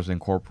drummers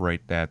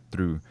incorporate that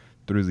through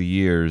the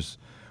years,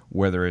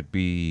 whether it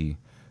be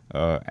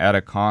at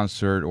a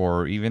concert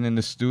or even in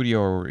the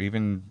studio or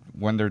even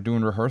when they're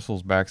doing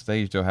rehearsals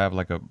backstage, they'll have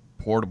like a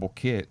portable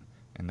kit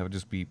and they'll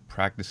just be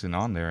practicing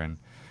on there. And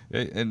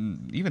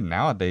even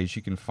nowadays,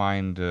 you can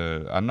find.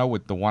 I know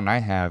with the one I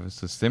have,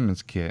 it's a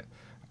Simmons kit.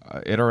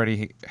 It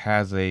already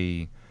has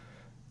a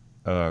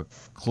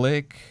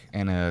click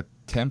and a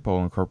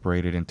tempo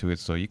incorporated into it,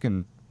 so you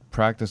can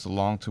practice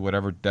along to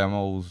whatever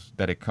demos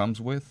that it comes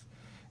with,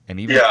 and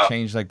even Yeah.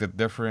 change like the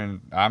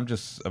different. I'm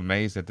just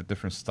amazed at the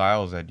different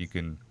styles that you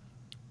can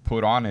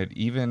put on it.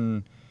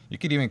 Even you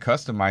could even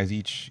customize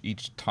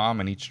each tom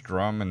and each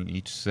drum and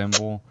each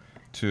cymbal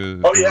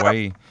to Oh the yeah.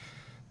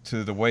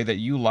 way that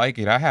you like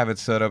it. I have it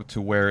set up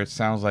to where it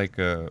sounds like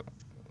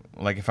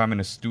if I'm in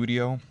a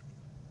studio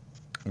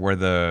where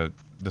the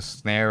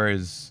snare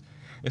is,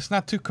 it's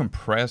not too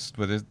compressed,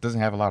 but it doesn't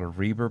have a lot of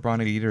reverb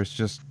on it either. It's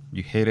just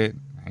you hit it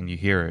and you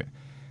hear it.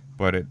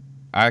 But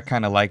I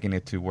kind of liken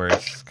it to where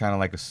it's kind of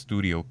like a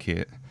studio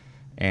kit.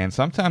 And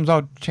sometimes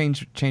I'll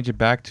change it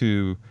back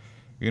to,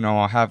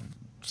 I'll have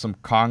some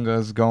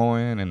congas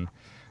going, and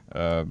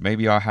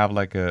maybe I'll have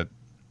like a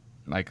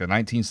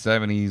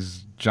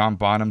 1970s John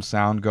Bonham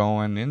sound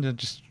going, and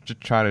just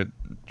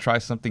try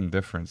something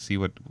different, see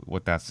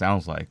what that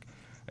sounds like.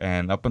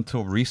 And up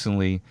until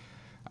recently,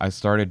 I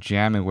started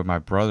jamming with my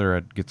brother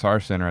at Guitar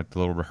Center at the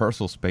little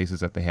rehearsal spaces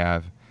that they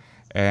have,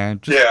 and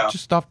Yeah.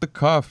 just off the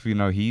cuff, he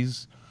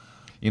does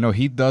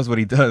what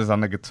he does on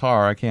the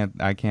guitar. I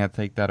can't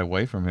take that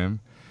away from him,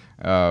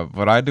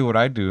 but I do what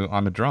I do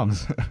on the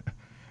drums,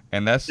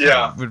 and that's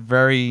Yeah. with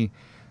very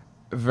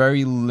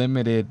very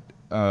limited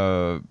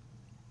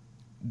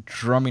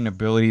drumming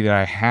ability that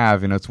I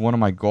have, and it's one of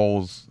my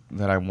goals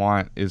that I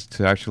want is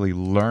to actually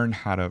learn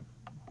how to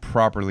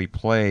properly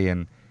play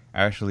and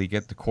actually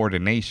get the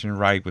coordination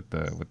right with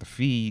the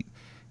feet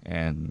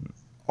and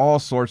all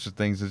sorts of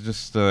things. It's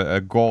just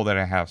a goal that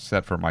I have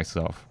set for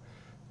myself.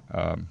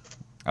 Um,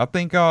 I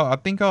can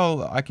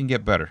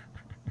get better.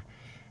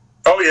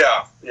 Oh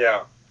yeah.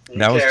 Yeah. You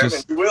That was can and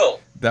just you will.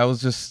 that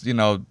was just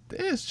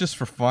it's just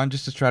for fun,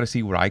 just to try to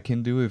see what I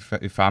can do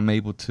if I'm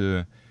able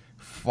to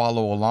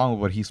follow along with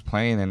what he's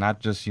playing and not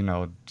just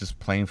just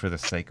playing for the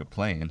sake of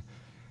playing.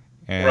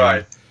 And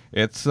Right.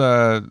 it's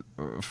for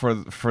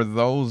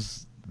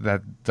those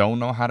that don't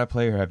know how to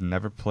play or have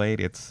never played,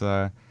 it's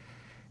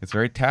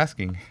very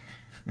tasking.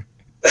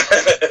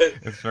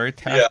 It's very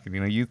Yeah.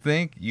 tasking. You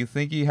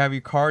think you have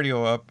your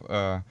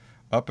cardio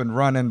up and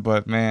running,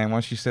 but man,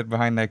 once you sit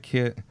behind that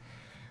kit,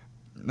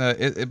 but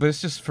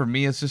it's just for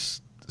me. It's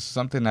just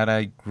something that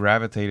I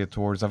gravitated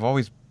towards. I've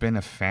always been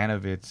a fan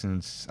of it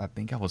since I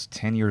think I was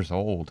 10 years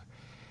old,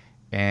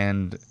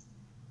 and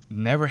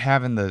never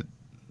having the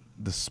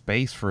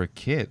space for a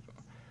kit.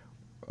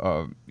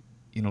 Uh,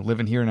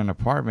 living here in an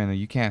apartment,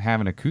 you can't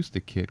have an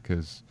acoustic kit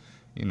because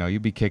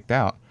you'd be kicked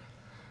out.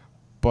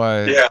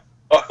 But Yeah.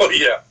 Oh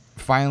yeah.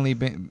 finally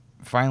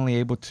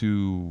able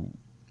to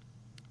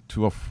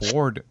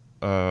afford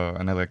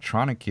an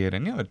electronic kit,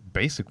 and a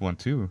basic one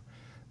too,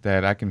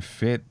 that I can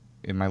fit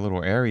in my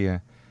little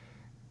area,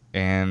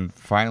 and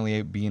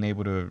finally being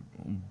able to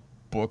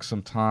book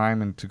some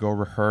time and to go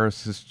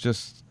rehearse. It's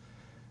just,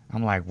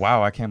 I'm like,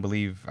 wow, I can't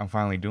believe I'm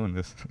finally doing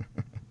this.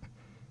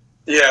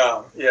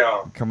 Yeah.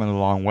 Yeah. Coming a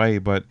long way,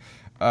 but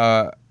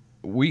uh,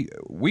 we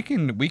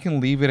can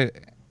leave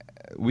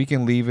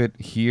it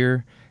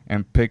here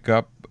and pick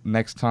up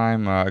next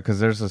time, because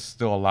there's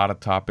still a lot of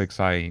topics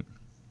I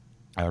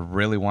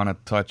really want to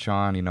touch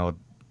on.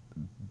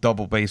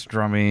 Double bass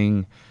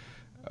drumming,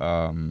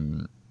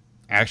 um,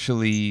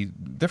 actually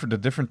the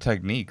different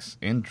techniques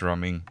in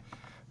drumming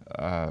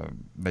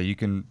that you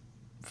can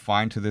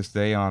find to this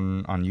day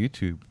on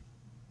YouTube.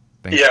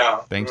 Yeah.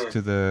 Thanks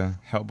to the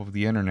help of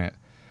the internet.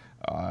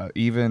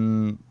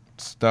 Even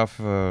stuff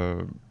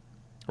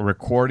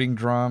recording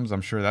drums.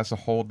 I'm sure that's a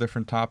whole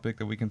different topic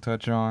that we can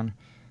touch on.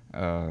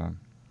 Uh,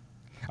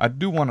 I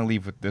do want to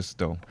leave with this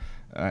though.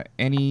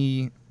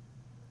 Any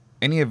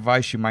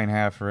advice you might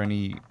have for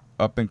any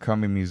up and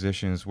coming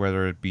musicians,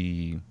 whether it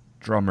be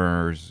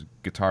drummers,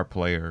 guitar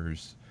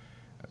players,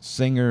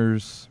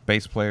 singers,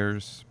 bass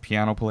players,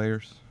 piano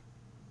players?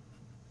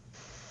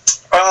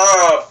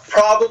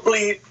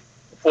 Probably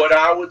what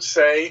I would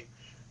say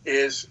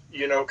is,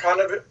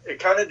 it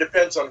kind of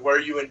depends on where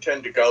you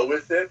intend to go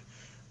with it.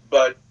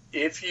 But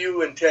if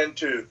you intend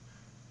to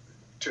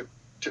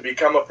to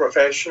become a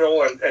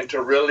professional and to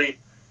really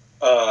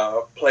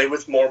play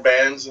with more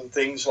bands and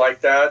things like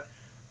that,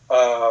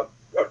 a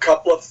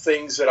couple of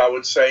things that I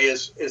would say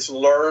is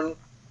learn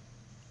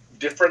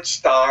different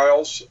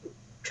styles.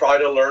 Try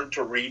to learn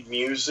to read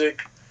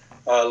music.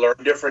 Learn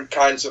different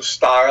kinds of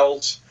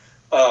styles,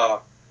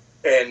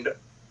 and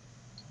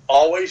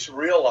always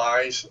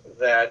realize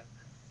that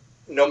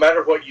no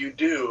matter what you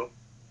do,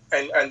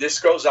 and this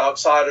goes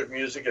outside of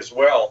music as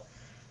well,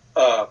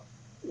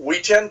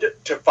 we tend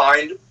to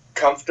find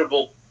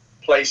comfortable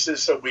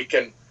places that we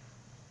can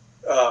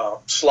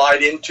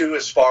slide into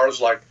as far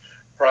as like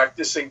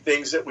practicing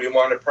things that we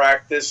want to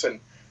practice and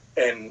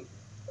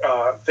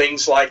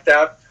things like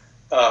that.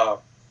 Uh,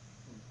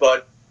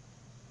 but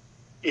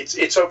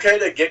it's okay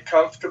to get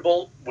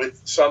comfortable with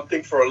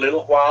something for a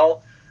little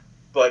while.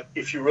 But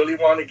if you really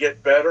want to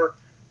get better,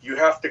 you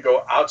have to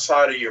go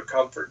outside of your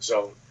comfort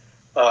zone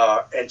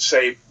and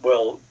say,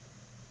 well,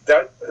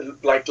 that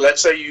like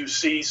let's say you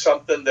see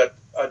something that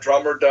a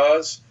drummer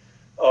does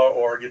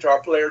or a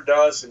guitar player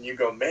does, and you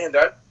go, man,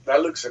 that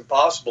looks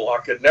impossible. I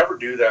could never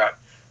do that.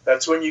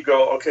 That's when you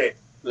go, okay,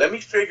 let me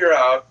figure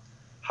out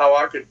how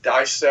I could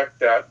dissect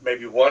that,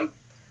 maybe one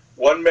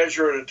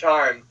measure at a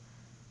time,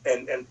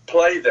 and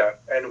play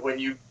that. And when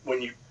you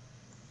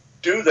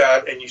do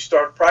that and you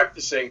start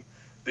practicing,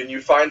 then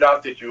you find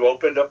out that you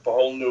opened up a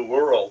whole new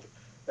world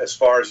as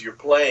far as your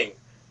playing,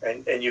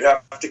 and you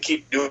have to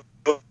keep doing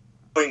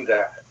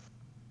that.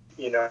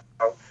 You know,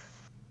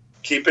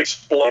 keep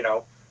exploring.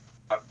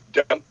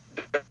 Don't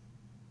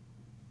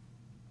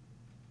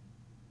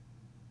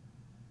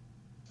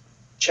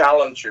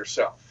challenge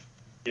yourself.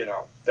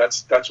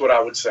 That's what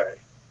I would say.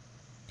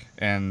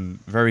 And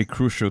very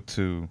crucial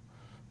to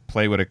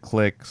play with a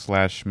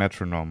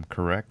click/metronome,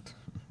 correct?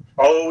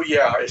 Oh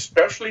yeah,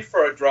 especially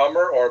for a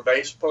drummer or a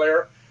bass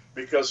player,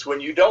 because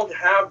when you don't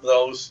have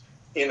those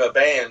in a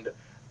band,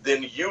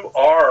 then you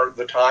are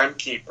the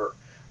timekeeper,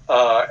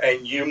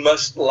 and you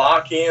must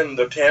lock in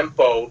the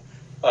tempo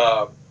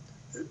uh,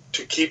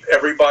 to keep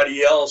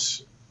everybody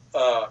else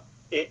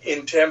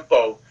in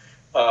tempo.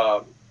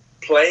 Uh,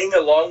 Playing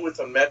along with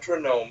a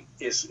metronome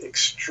is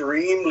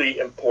extremely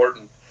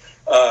important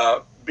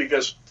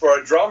because for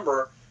a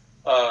drummer,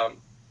 um,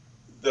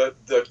 the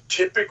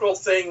typical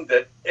thing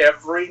that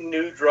every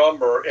new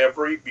drummer,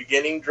 every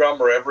beginning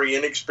drummer, every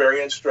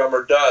inexperienced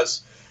drummer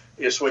does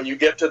is when you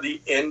get to the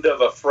end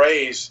of a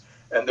phrase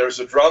and there's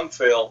a drum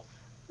fill,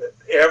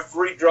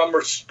 every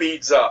drummer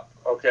speeds up.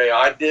 Okay,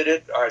 I did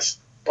it.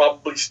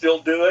 Probably still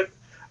do it.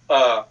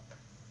 Uh,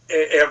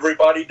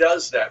 Everybody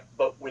does that.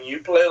 But when you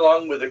play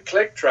along with a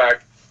click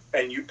track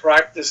and you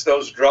practice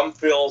those drum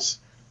fills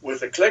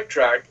with a click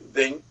track,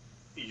 then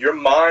your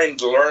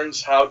mind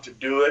learns how to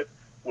do it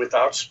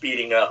without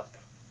speeding up.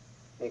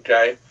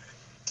 Okay?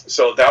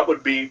 So that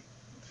would be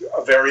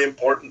a very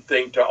important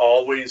thing to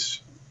always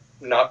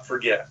not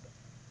forget.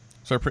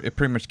 So it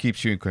pretty much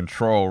keeps you in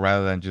control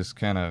rather than just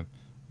kind of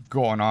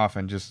going off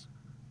and just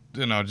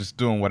just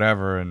doing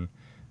whatever and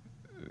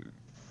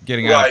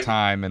getting out of Right.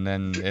 time, and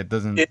then It, it it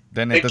doesn't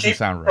keeps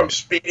sound from right.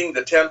 speeding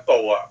the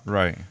tempo up.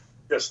 Right.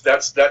 Because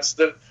that's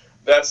the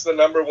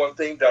number one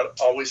thing that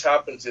always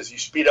happens is you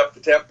speed up the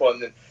tempo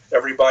and then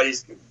everybody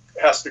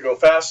has to go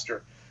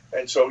faster,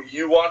 and so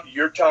you want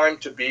your time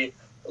to be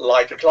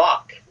like a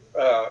clock.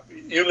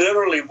 You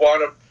literally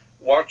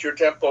want your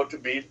tempo to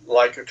be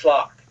like a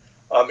clock.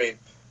 I mean,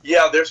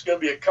 yeah, there's going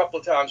to be a couple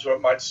of times where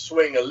it might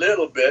swing a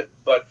little bit,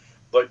 but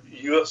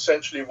you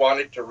essentially want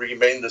it to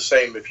remain the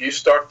same. If you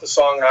start the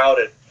song out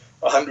at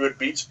 100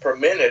 beats per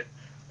minute,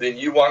 then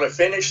you want to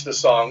finish the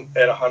song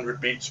at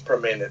 100 beats per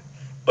minute.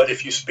 But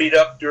if you speed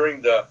up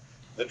during the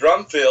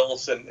drum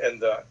fills and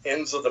the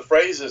ends of the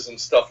phrases and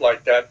stuff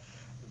like that,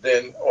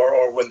 then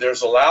or when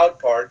there's a loud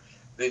part,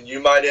 then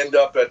you might end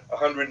up at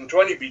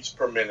 120 beats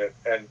per minute,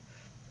 and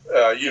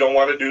you don't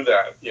want to do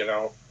that.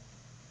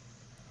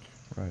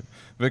 Right.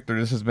 Victor,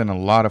 this has been a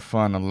lot of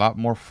fun, a lot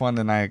more fun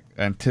than I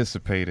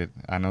anticipated.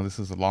 I know this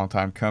is a long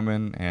time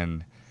coming,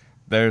 and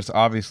there's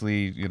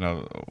obviously,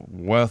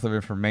 wealth of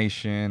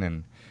information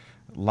and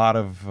a lot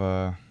of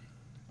uh,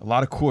 a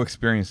lot of cool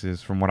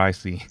experiences from what I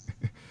see.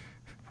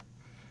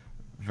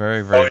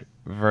 Very, Oh, very,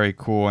 very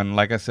cool. And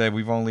like I said,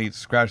 we've only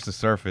scratched the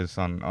surface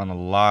on a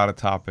lot of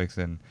topics.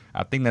 And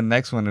I think the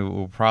next one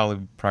will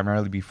probably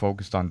primarily be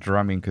focused on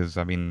drumming because,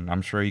 I mean,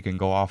 I'm sure you can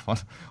go off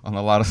on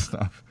a lot of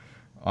stuff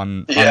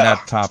on yeah,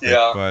 that topic.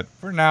 yeah, But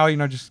for now,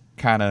 just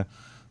kind of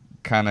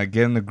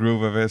get in the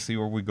groove of it, see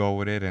where we go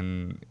with it.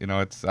 And,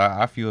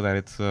 I feel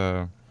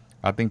that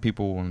I think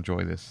people will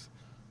enjoy this.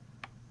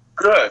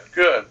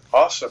 good,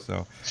 awesome,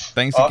 So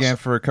thanks again awesome.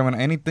 for coming.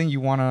 Anything you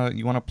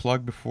wanna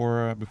plug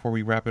before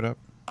we wrap it up?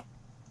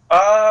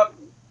 Uh,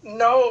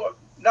 no,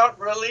 not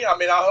really. I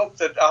mean, I hope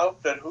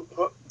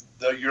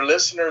that your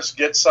listeners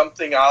get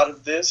something out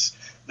of this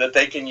that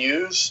they can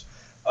use.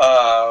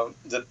 That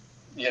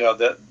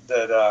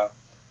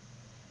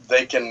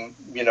they can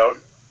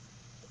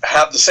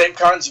have the same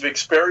kinds of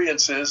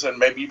experiences and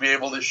maybe be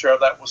able to share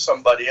that with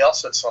somebody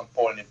else at some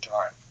point in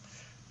time.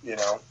 You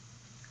know.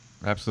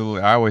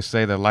 Absolutely. I always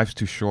say that life's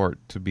too short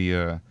to be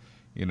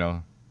you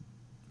know,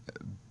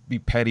 be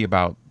petty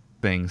about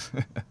things.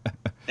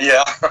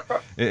 Yeah.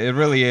 It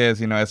really is,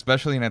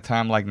 especially in a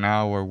time like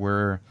now where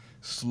we're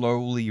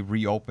slowly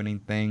reopening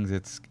things.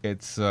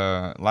 It's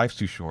life's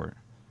too short.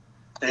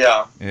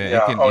 Yeah. Yeah, it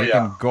Yeah. can Oh it yeah.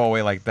 can go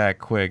away like that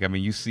quick. I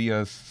mean, you see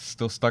us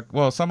still stuck.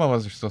 Well, some of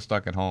us are still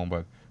stuck at home,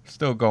 but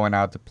still going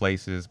out to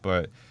places.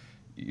 But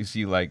you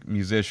see, like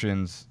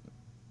musicians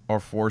are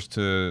forced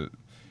to,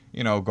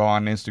 go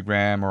on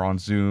Instagram or on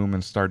Zoom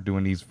and start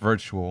doing these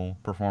virtual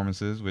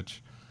performances,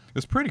 which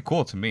is pretty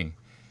cool to me.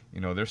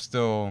 they're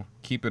still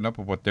keeping up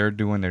with what they're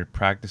doing. They're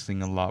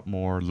practicing a lot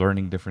more,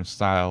 learning different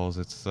styles.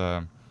 It's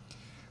the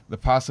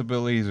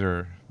possibilities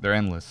they're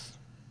endless.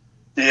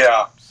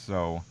 Yeah.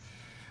 So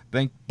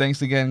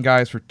thanks again,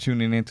 guys, for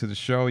tuning into the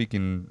show. You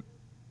can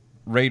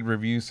rate,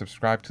 review,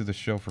 subscribe to the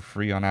show for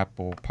free on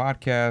Apple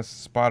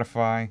Podcasts,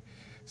 Spotify,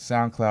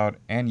 SoundCloud,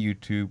 and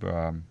YouTube.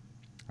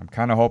 I'm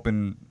kind of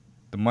hoping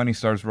the money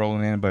starts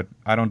rolling in, but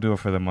I don't do it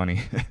for the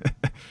money.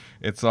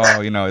 It's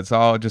all, it's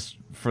all just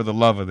for the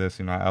love of this.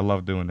 I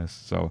love doing this.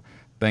 So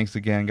thanks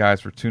again, guys,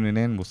 for tuning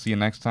in. We'll see you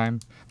next time.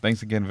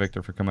 Thanks again,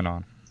 Victor, for coming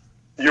on.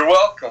 You're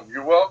welcome.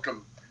 You're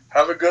welcome.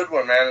 Have a good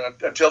one, man.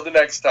 Until the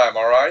next time,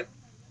 all right?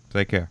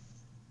 Take care.